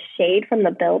in the shade from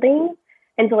the building.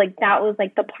 And so like that was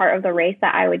like the part of the race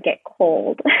that I would get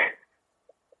cold.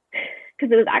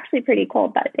 Because it was actually pretty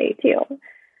cold that day too.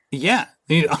 Yeah.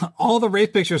 All the race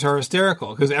pictures are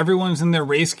hysterical because everyone's in their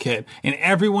race kit and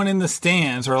everyone in the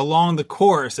stands or along the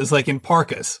course is like in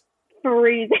parkas.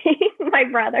 Freezing.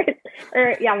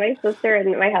 My sister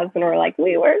and my husband were like,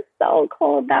 we were so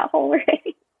cold that whole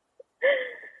race.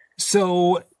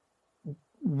 So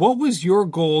what was your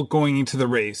goal going into the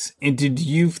race? And did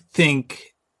you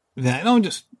think that, I'm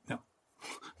not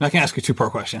going to ask a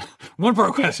 2-part question.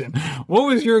 1-part question. What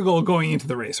was your goal going into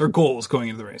the race or goals going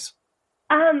into the race?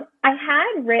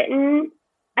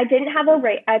 I didn't have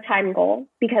a time goal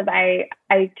because I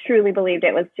truly believed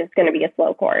it was just going to be a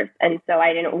slow course. And so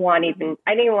I didn't even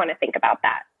want to think about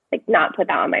that, like not put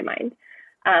that on my mind.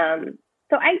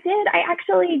 So I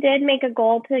actually did make a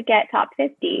goal to get top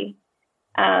 50.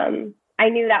 I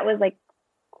knew that was like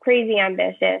crazy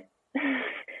ambitious,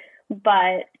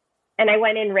 and I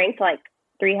went in ranked like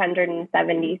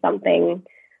 370 something.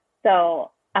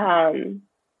 So, I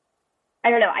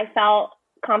don't know. I felt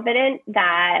confident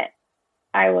that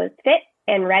I was fit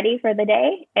and ready for the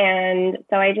day. And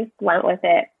so I just went with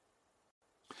it.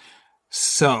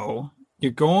 So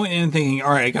you're going in thinking,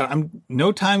 all right, I'm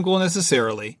no time goal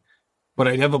necessarily, but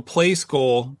I have a place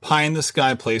goal, pie in the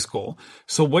sky place goal.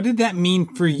 So what did that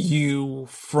mean for you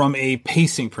from a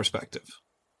pacing perspective?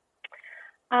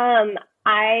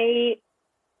 I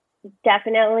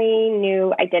definitely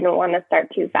knew I didn't want to start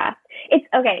too fast. It's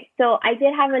okay. So I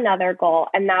did have another goal,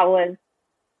 and that was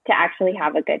to actually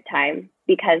have a good time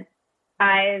because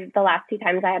the last 2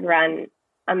 times I had run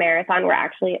a marathon were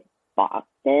actually at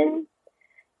Boston,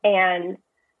 and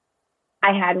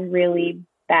I had really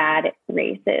bad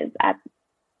races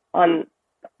on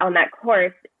that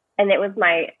course. And it was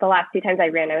the last 2 times I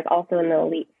ran, I was also in the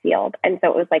elite field. And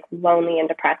so it was like lonely and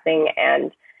depressing,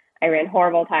 and I ran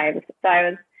horrible times. So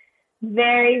I was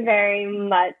very, very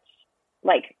much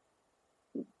like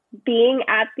being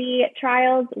at the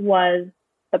trials was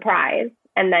the prize,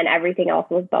 and then everything else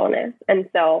was bonus. And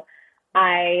so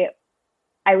I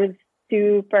was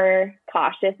super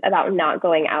cautious about not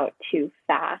going out too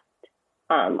fast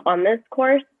on this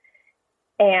course,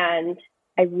 and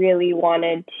I really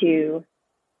wanted to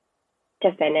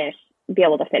be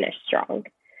able to finish strong.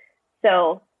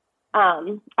 So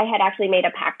I had actually made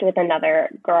a pact with another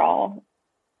girl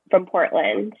from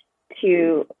Portland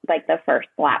to like the first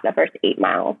 8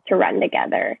 miles to run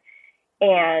together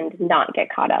and not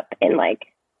get caught up in like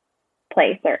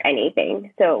place or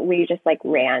anything. So we just like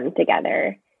ran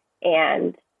together,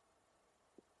 and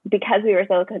because we were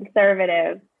so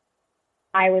conservative,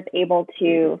 I was able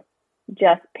to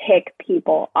just pick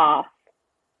people off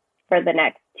for the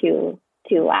next two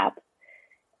laps.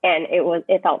 And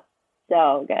it felt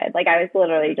so good. Like I was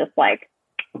literally just like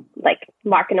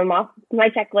marking them off my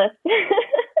checklist.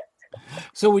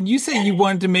 So when you say you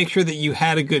wanted to make sure that you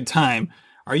had a good time,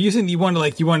 are you saying you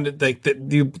wanted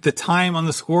the time on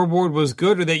the scoreboard was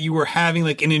good, or that you were having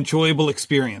like an enjoyable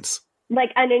experience?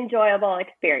 Like an enjoyable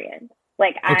experience.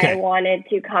 Like okay. I wanted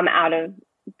to come out of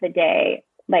the day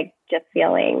like just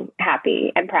feeling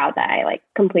happy and proud that I like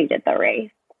completed the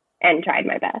race and tried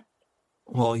my best.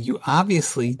 Well, you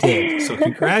obviously did. So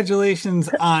congratulations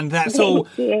on that. So,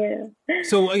 Thank you.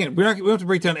 so again, we don't have to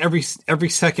break down every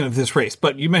second of this race,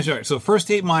 but you mentioned, all right, so first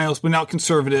 8 miles, went out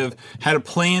conservative, had a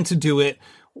plan to do it.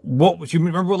 Do you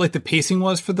remember what like the pacing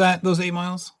was for those 8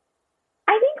 miles?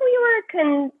 I think we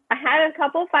were, I had a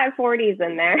couple 540s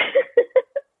in there.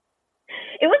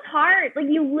 It was hard. Like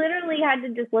you literally had to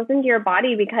just listen to your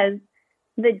body because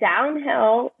the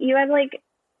downhill, you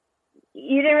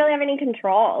didn't really have any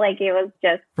control. Like it was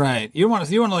just right. You want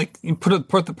to like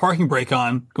put the parking brake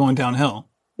on going downhill.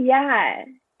 Yeah,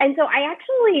 and so I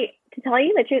actually, to tell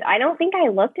you the truth, I don't think I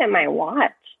looked at my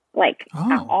watch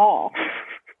at all.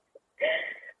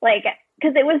 Like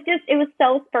because it was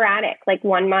so sporadic. Like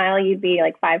 1 mile you'd be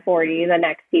like 540, the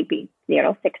next you'd be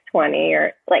 620,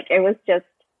 or like it was just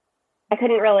I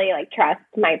couldn't really like trust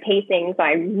my pacing, so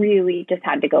I really just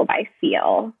had to go by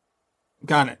feel.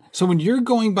 Got it. So when you're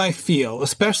going by feel,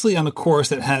 especially on a course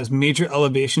that has major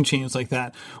elevation changes like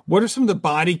that, what are some of the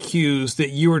body cues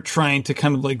that you were trying to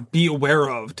kind of like be aware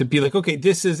of to be like, okay,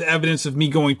 this is evidence of me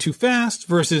going too fast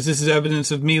versus this is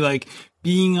evidence of me like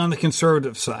being on the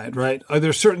conservative side, right? Are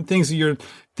there certain things that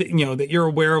you're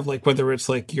aware of, like whether it's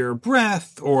like your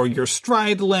breath or your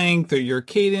stride length or your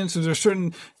cadence? Is there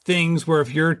certain things where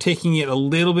if you're taking it a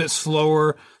little bit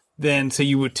slower than say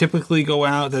you would typically go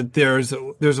out, that there's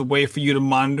a way for you to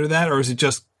monitor that, or is it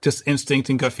just instinct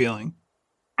and gut feeling?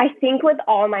 I think with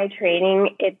all my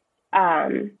training, it's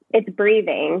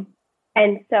breathing,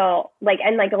 and so like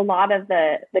a lot of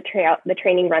the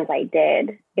training runs I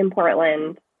did in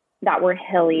Portland that were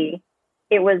hilly,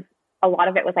 a lot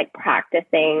of it was like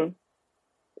practicing,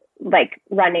 like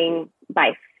running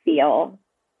by feel,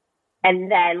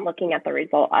 and then looking at the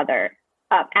result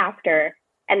after.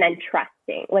 And then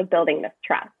trusting, like building this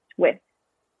trust with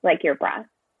like your breath.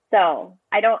 So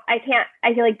I don't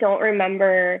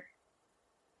remember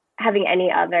having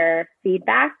any other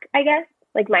feedback, I guess.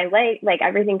 Like my leg, like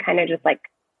everything kind of just like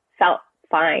felt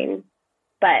fine,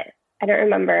 but I don't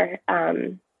remember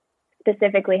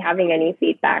specifically having any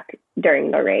feedback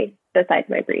during the race besides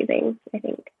my breathing, I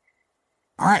think.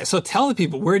 All right. So tell the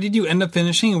people, where did you end up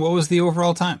finishing and what was the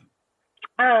overall time?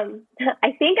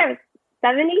 I think I was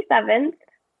 77th.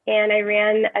 And I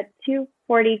ran a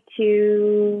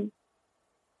 2:42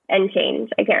 and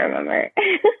change. I can't remember.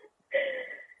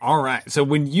 All right. So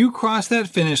when you crossed that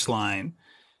finish line,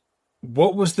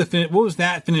 what was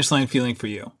that finish line feeling for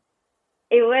you?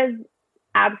 It was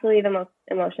absolutely the most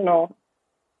emotional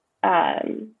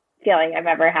feeling I've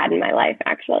ever had in my life,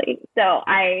 actually. So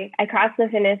I crossed the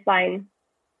finish line,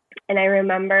 and I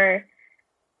remember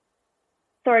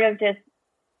sort of just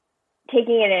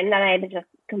taking it in that I had just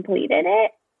completed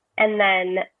it. And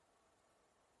then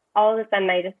all of a sudden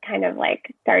I just kind of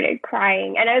like started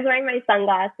crying, and I was wearing my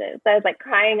sunglasses. So I was like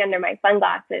crying under my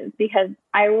sunglasses because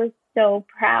I was so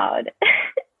proud.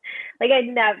 Like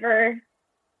I'd never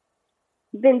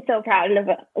been so proud of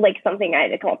like something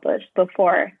I'd accomplished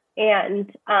before.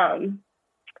 And I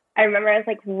remember I was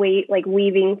like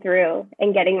weaving through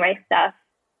and getting my stuff.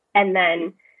 And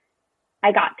then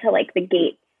I got to like the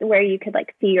gates where you could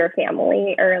like see your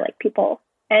family or like people,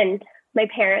 and my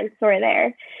parents were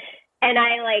there, and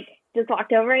I like just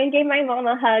walked over and gave my mom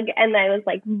a hug, and I was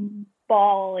like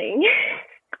bawling.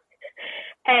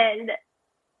 And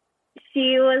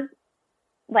she was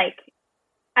like,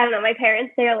 I don't know, my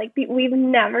parents, they're like, we've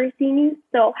never seen you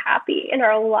so happy in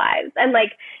our lives. And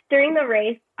like during the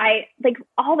race, I like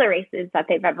all the races that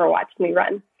they've ever watched me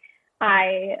run,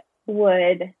 I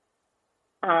would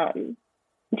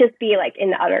just be like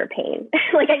in utter pain.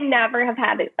 Like I never have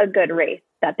had a good race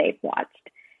that they've watched.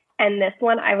 And this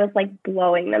one, I was like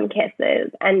blowing them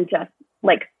kisses and just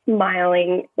like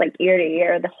smiling like ear to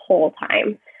ear the whole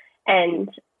time. And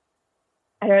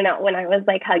I don't know, when I was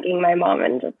like hugging my mom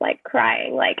and just like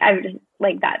crying, like I'm just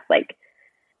like, that's like,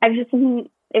 it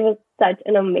was such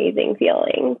an amazing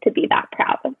feeling to be that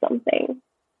proud of something.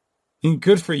 And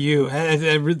good for you.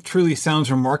 It truly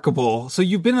sounds remarkable. So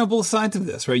you've been on both sides of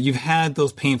this, right? You've had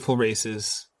those painful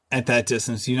races at that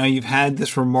distance. You know, you've had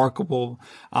this remarkable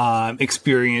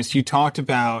experience. You talked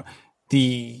about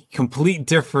the complete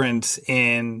difference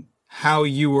in how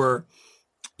you were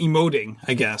emoting,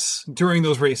 I guess, during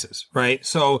those races, right?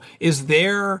 So is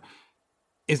there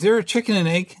a chicken and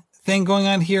egg thing going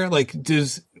on here? Like, do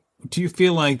you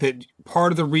feel like that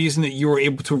part of the reason that you were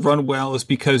able to run well is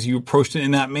because you approached it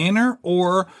in that manner?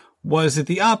 Or was it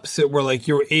the opposite where like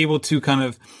you were able to kind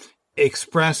of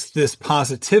express this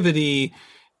positivity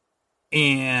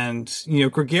and, you know,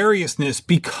 gregariousness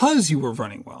because you were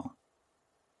running well?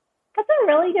 That's a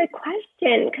really good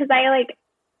question, because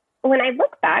when I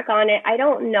look back on it, I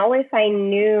don't know if I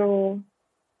knew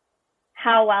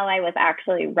how well I was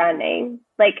actually running.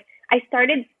 Like, I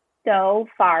started so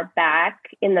far back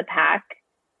in the pack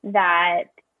that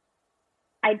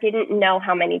I didn't know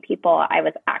how many people I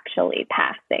was actually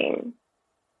passing.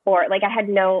 Or like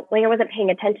I wasn't paying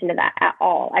attention to that at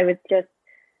all. I was just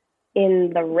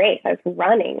in the race. I was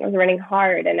running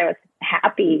hard, and I was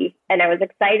happy, and I was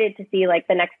excited to see like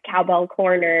the next cowbell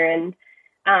corner. And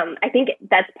I think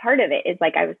that's part of it, is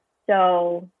like I was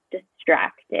so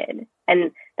distracted.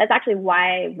 And that's actually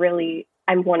why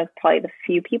I'm one of probably the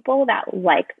few people that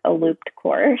likes a looped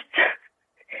course.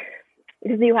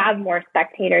 Because you have more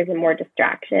spectators and more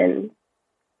distractions.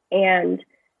 And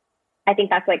I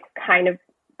think that's like kind of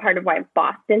part of why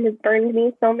Boston has burned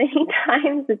me so many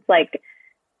times. It's like,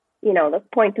 this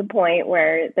point to point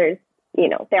where there's,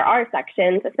 there are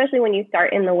sections, especially when you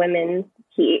start in the women's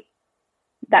heat,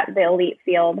 that the elite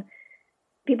field,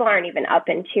 people aren't even up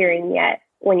and cheering yet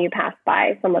when you pass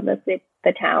by some of the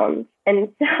towns.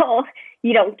 And so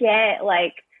you don't get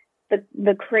like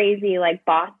the crazy like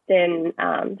Boston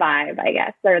vibe, I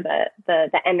guess, or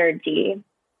the energy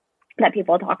that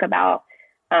people talk about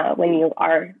when you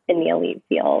are in the elite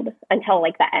field until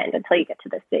like the end, until you get to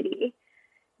the city.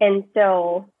 And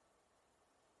so,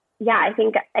 yeah, I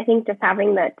think just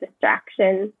having that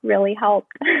distraction really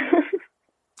helped.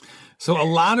 So a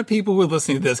lot of people who are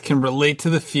listening to this can relate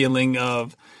to the feeling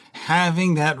of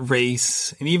having that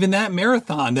race and even that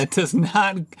marathon that does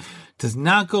not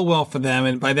go well for them.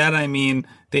 And by that, I mean,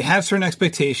 they have certain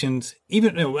expectations.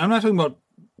 I'm not talking about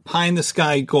pie in the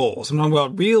sky goals. I'm talking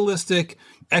about realistic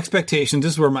expectations.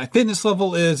 This is where my fitness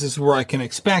level is. This is where I can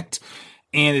expect.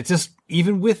 And it just,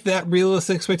 even with that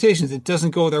realistic expectations, it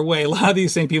doesn't go their way. A lot of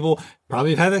these same people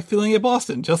probably have had that feeling at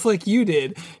Boston, just like you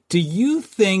did. Do you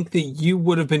think that you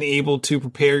would have been able to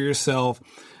prepare yourself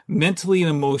mentally and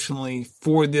emotionally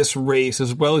for this race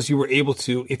as well as you were able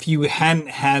to if you hadn't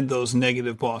had those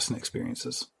negative Boston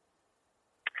experiences?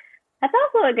 That's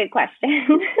also a good question.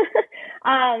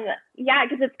 Yeah,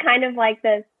 because it's kind of like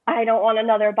this, I don't want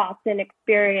another Boston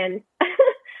experience.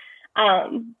 I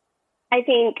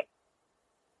think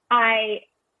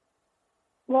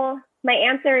my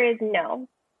answer is no,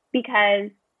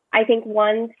 because I think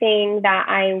one thing that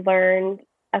I learned,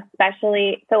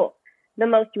 especially, so the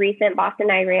most recent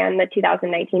Boston I ran, the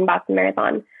 2019 Boston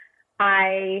Marathon,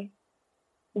 I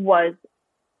was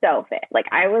so fit. Like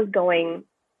I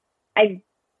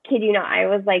kid you not, I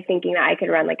was like thinking that I could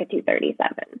run like a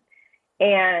 2:37.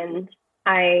 And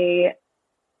I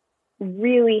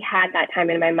really had that time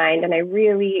in my mind, and I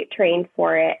really trained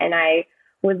for it. And I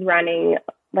was running,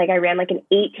 like I ran like an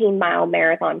 18-mile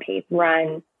marathon pace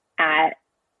run at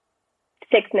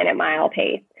 6-minute mile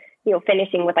pace,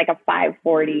 finishing with like a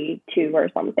 5:42 or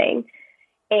something.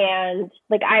 And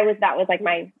like that was like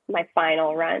my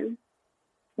final run,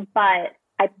 but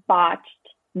I botched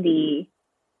the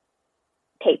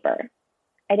taper.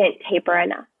 I didn't taper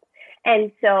enough.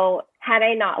 And so had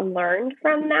I not learned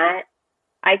from that,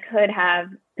 I could have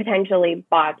potentially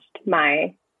botched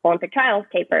my Olympic trials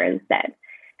taper instead.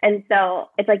 And so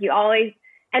it's like you always,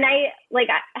 and I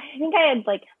think I had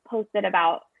like posted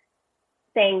about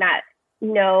saying that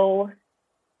no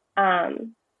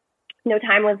time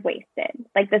was wasted.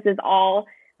 Like this is all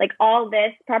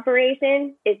this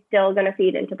preparation is still going to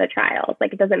feed into the trials.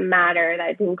 Like it doesn't matter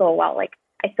that it didn't go well. Like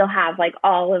I still have like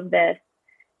all this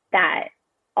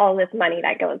money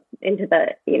that goes into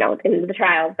the, into the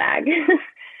trials bag.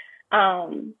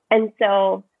 And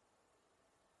so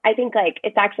I think like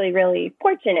it's actually really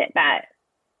fortunate that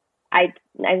I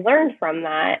learned from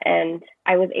that, and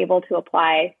I was able to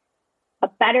apply a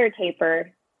better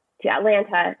taper to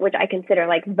Atlanta, which I consider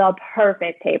like the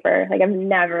perfect taper. Like I've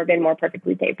never been more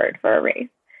perfectly tapered for a race.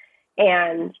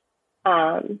 And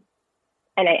I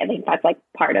think that's like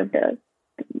part of the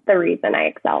reason I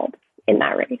excelled in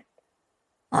that race.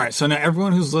 All right. So now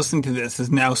everyone who's listening to this is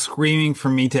now screaming for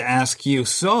me to ask you,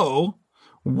 so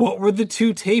what were the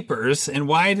two tapers and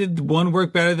why did one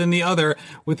work better than the other,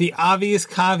 with the obvious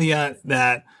caveat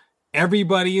that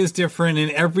everybody is different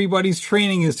and everybody's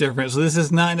training is different. So this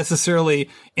is not necessarily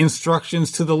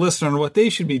instructions to the listener on what they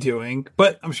should be doing,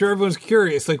 but I'm sure everyone's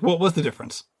curious, like what was the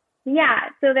difference? Yeah.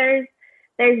 So there's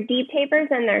deep tapers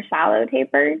and there's shallow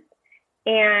tapers.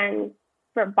 And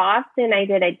for Boston, I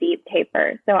did a deep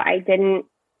taper. So I didn't,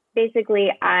 I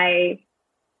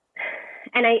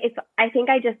think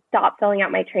I just stopped filling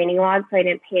out my training log, so I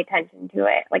didn't pay attention to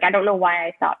it. Like, I don't know why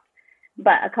I stopped,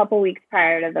 but a couple weeks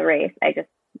prior to the race, I just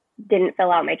didn't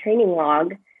fill out my training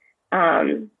log.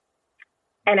 And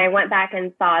I went back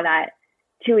and saw that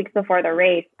 2 weeks before the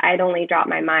race, I'd only dropped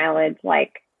my mileage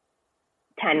like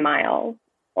 10 miles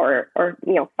or 5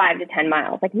 to 10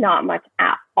 miles, like not much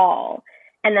at all.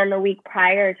 And then the week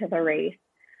prior to the race,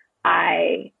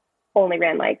 I only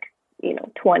ran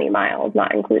 20 miles,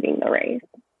 not including the race.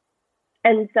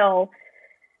 And so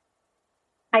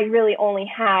I really only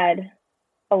had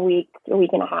a week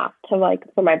and a half to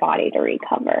for my body to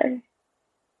recover.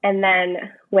 And then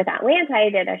with Atlanta, I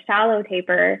did a shallow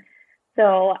taper.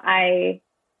 So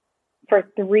for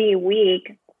 3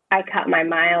 weeks, I cut my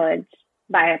mileage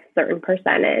by a certain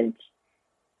percentage.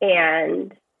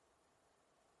 And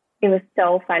it was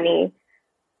so funny.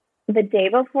 The day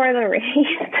before the race,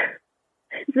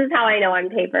 this is how I know I'm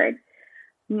tapered.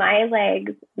 My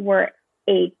legs were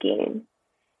aching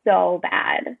so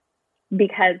bad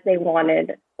because they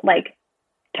wanted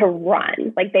to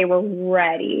run. They were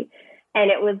ready. And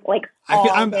it was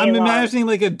I'm imagining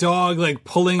a dog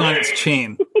pulling on its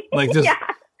chain. Just yeah.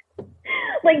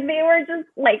 They were just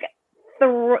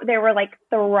they were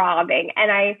throbbing.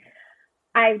 And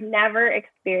I've never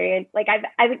experienced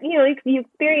I've you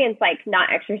experience not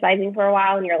exercising for a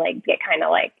while and your legs get kind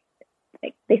of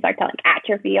they start to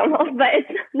atrophy almost, but it's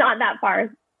not that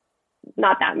far,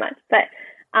 not that much. But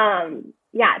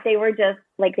yeah, they were just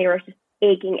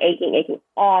aching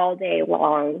all day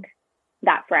long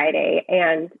that Friday.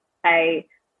 And I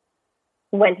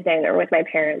went to dinner with my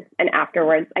parents, and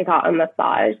afterwards I got a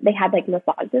massage. They had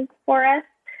massages for us,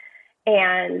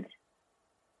 and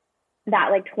that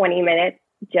 20 minutes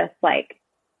just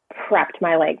prepped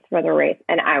my legs for the race,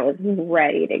 and I was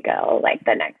ready to go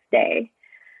the next day.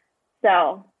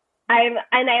 So I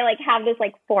have this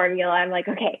formula. I'm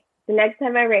okay, the next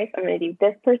time I race, I'm going to do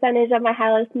this percentage of my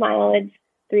highest mileage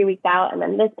 3 weeks out, and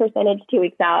then this percentage 2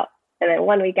 weeks out, and then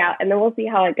 1 week out, and then we'll see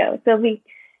how it goes. So see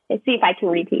if I can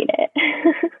repeat it.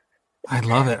 I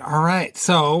love it. All right.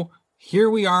 So here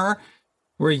we are.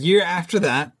 We're a year after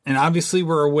that. And obviously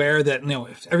we're aware that,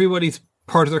 if everybody's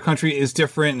part of their country is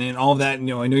different and all of that. I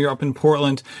know you're up in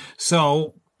Portland.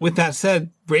 So with that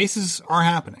said, races are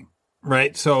happening,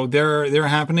 right? So they're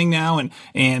happening now.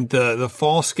 And the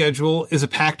fall schedule is a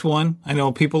packed one. I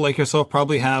know people like yourself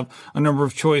probably have a number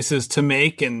of choices to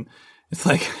make, and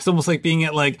it's almost like being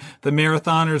at the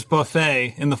marathoners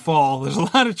buffet in the fall. There's a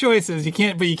lot of choices. You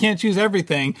can't choose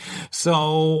everything.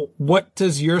 So what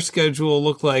does your schedule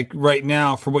look like right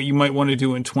now for what you might want to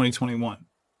do in 2021?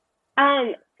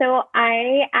 So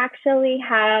I actually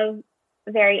have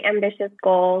very ambitious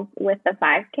goals with the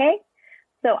 5K.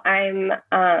 So I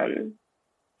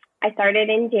started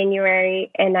in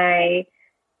January, and I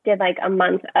did a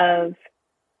month of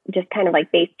just kind of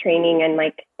base training and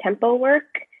tempo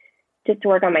work, just to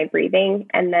work on my breathing.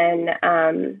 And then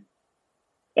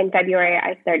in February,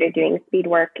 I started doing speed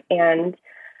work, and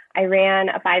I ran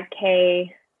a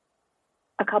 5K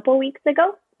a couple weeks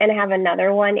ago, and I have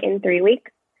another one in 3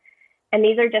 weeks. And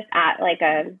these are just at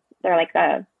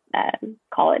a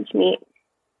college meet.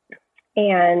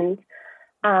 And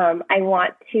I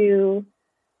want to,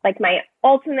 my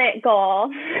ultimate goal,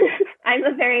 I'm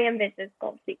a very ambitious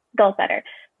goal setter.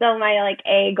 So my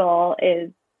A goal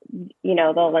is,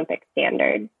 the Olympic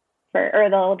standard or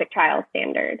the Olympic trial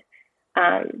standard.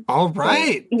 All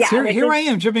right. Yeah, so here I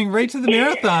am jumping right to the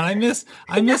marathon. I missed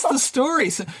the story.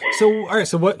 So all right.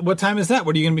 So what time is that?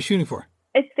 What are you going to be shooting for?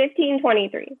 It's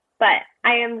 15:23, but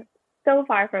I am so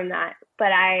far from that.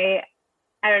 But I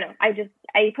don't know. I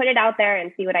put it out there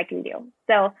and see what I can do.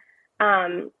 So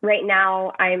right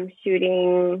now I'm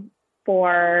shooting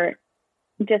for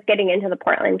just getting into the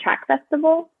Portland Track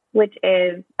Festival, which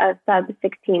is a sub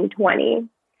 16:20,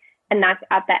 and that's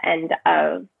at the end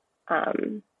of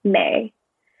May.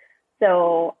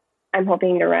 So I'm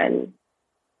hoping to run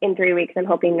in 3 weeks. I'm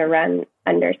hoping to run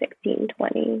under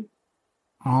 16:20.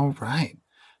 All right.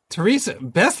 Theresa,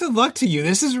 best of luck to you.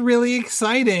 This is really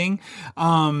exciting.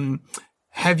 When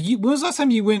was the last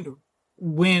time you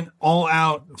went all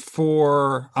out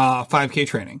for 5K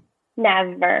training?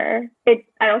 Never.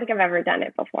 I don't think I've ever done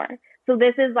it before. So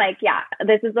this is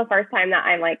this is the first time that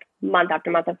I'm month after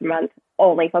month after month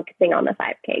only focusing on the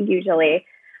 5K. Usually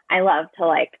I love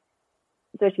to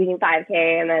switch between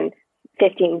 5K and then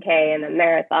 15K and then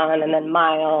marathon and then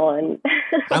mile. And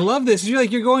I love this.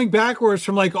 You're going backwards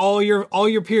from all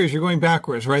your peers. You're going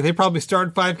backwards, right? They probably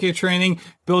started 5K training,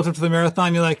 built up to the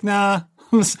marathon. You're nah,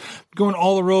 I'm just going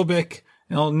all aerobic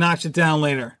and I'll notch it down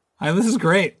later. This is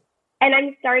great. And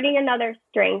I'm starting another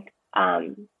strength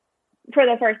for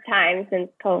the first time since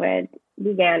COVID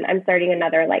began. I'm starting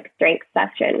another strength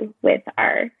session with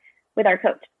our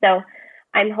coach. So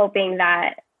I'm hoping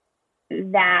that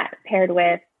paired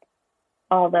with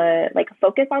all the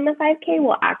focus on the 5K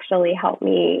will actually help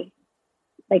me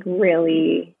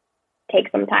really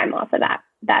take some time off of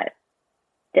that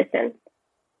distance.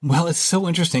 Well, it's so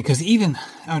interesting because even,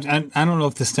 I don't know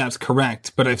if the stat's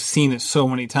correct, but I've seen it so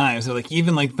many times. Like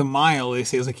even like the mile, they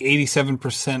say is like 87%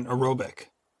 aerobic.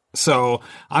 So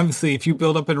obviously if you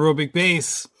build up an aerobic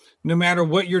base, no matter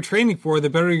what you're training for, the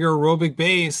better your aerobic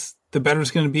base, the better it's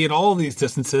going to be at all these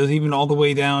distances, even all the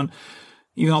way down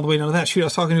to that. Shoot, I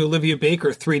was talking to Olivia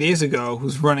Baker 3 days ago,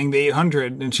 who's running the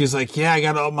 800, and she's like, yeah, I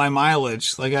got to up my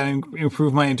mileage. Like I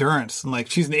improve my endurance. And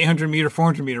like, she's an 800 meter,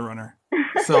 400 meter runner.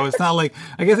 So it's not like,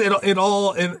 I guess it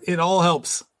all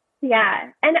helps.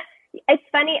 Yeah. And it's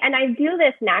funny. And I do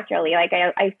this naturally. Like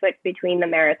I switch between the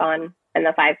marathon and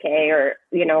the 5K or,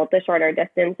 the shorter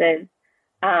distances.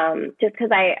 Just cause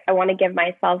I want to give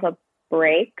myself a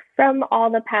break from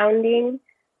all the pounding.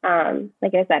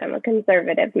 Like I said, I'm a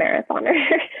conservative marathoner.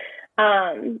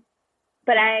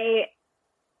 But I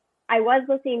was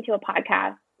listening to a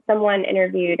podcast. Someone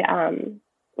interviewed,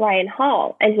 Ryan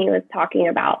Hall, and he was talking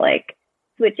about like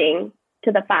switching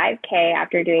to the 5K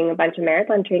after doing a bunch of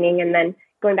marathon training and then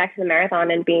going back to the marathon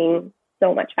and being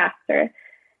so much faster.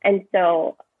 And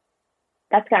so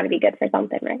that's got to be good for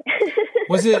something, right?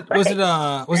 Was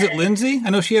it Lindsay? I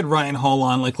know she had Ryan Hall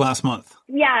on like last month.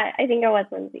 Yeah, I think it was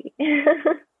Lindsay.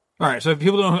 All right, so if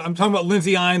people don't, I'm talking about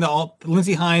Lindsay Hine,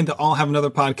 the All Have Another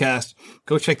podcast.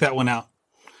 Go check that one out.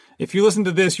 If you listen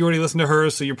to this, you already listened to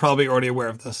hers, so you're probably already aware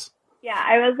of this. Yeah,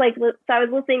 I was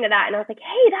listening to that, and I was like,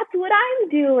 hey, that's what I'm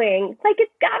doing. It's like,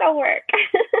 it's gotta work.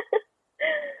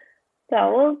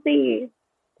 So we'll see.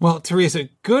 Well, Theresa,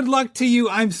 good luck to you.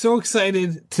 I'm so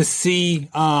excited to see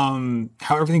how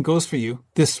everything goes for you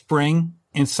this spring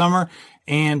and summer,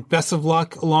 and best of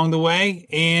luck along the way.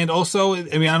 And also, I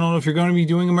don't know if you're going to be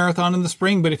doing a marathon in the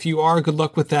spring, but if you are, good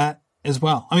luck with that as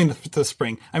well. In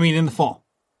the fall.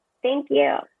 Thank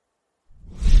you.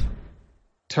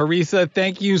 Theresa,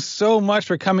 thank you so much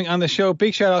for coming on the show.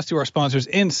 Big shout outs to our sponsors,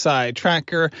 Inside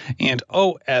Tracker and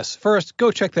OS First.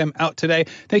 Go check them out today.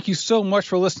 Thank you so much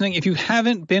for listening. If you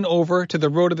haven't been over to the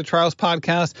Road to the Trials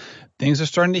podcast, things are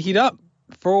starting to heat up.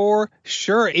 For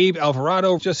sure. Abe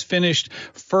Alvarado just finished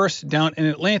first down in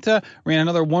Atlanta, ran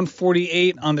another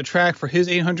 1:48 on the track for his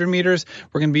 800 meters.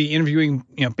 We're going to be interviewing,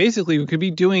 basically we could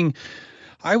be doing,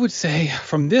 I would say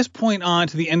from this point on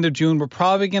to the end of June, we're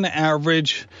probably going to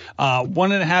average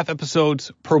 1.5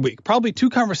 episodes per week, probably 2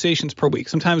 conversations per week.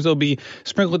 Sometimes they'll be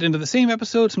sprinkled into the same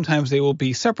episode. Sometimes they will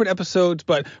be separate episodes,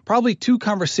 but probably 2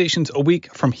 conversations a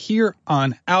week from here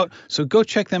on out. So go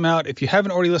check them out. If you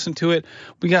haven't already listened to it,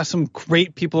 we got some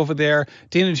great people over there.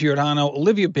 Dana Giordano,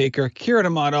 Olivia Baker, Kira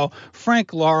D'Amato,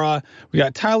 Frank Lara. We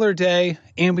got Tyler Day,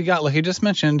 and we got, like I just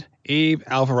mentioned, Abe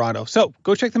Alvarado. So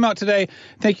go check them out today.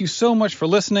 Thank you so much for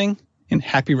listening, and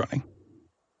happy running.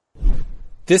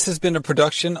 This has been a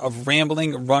production of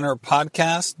Rambling Runner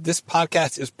Podcast. This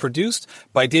podcast is produced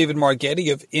by David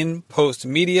Margetti of In Post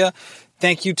Media.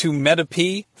 Thank you to Meta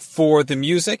P for the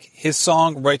music. His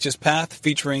song Righteous Path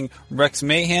featuring Rex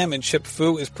Mayhem and Chip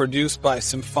Fu is produced by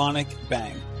Symphonic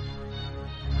Bang.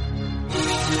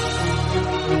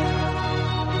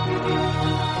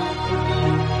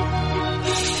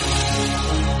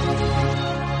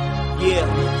 Yeah.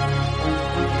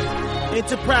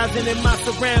 Enterprising in my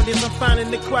surroundings, I'm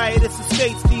finding the quietest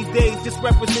estates these days. Just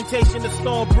representation of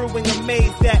storm brewing,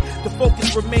 amazed that the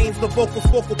focus remains the vocal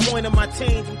focal point of my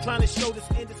change. I'm trying to show this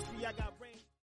industry.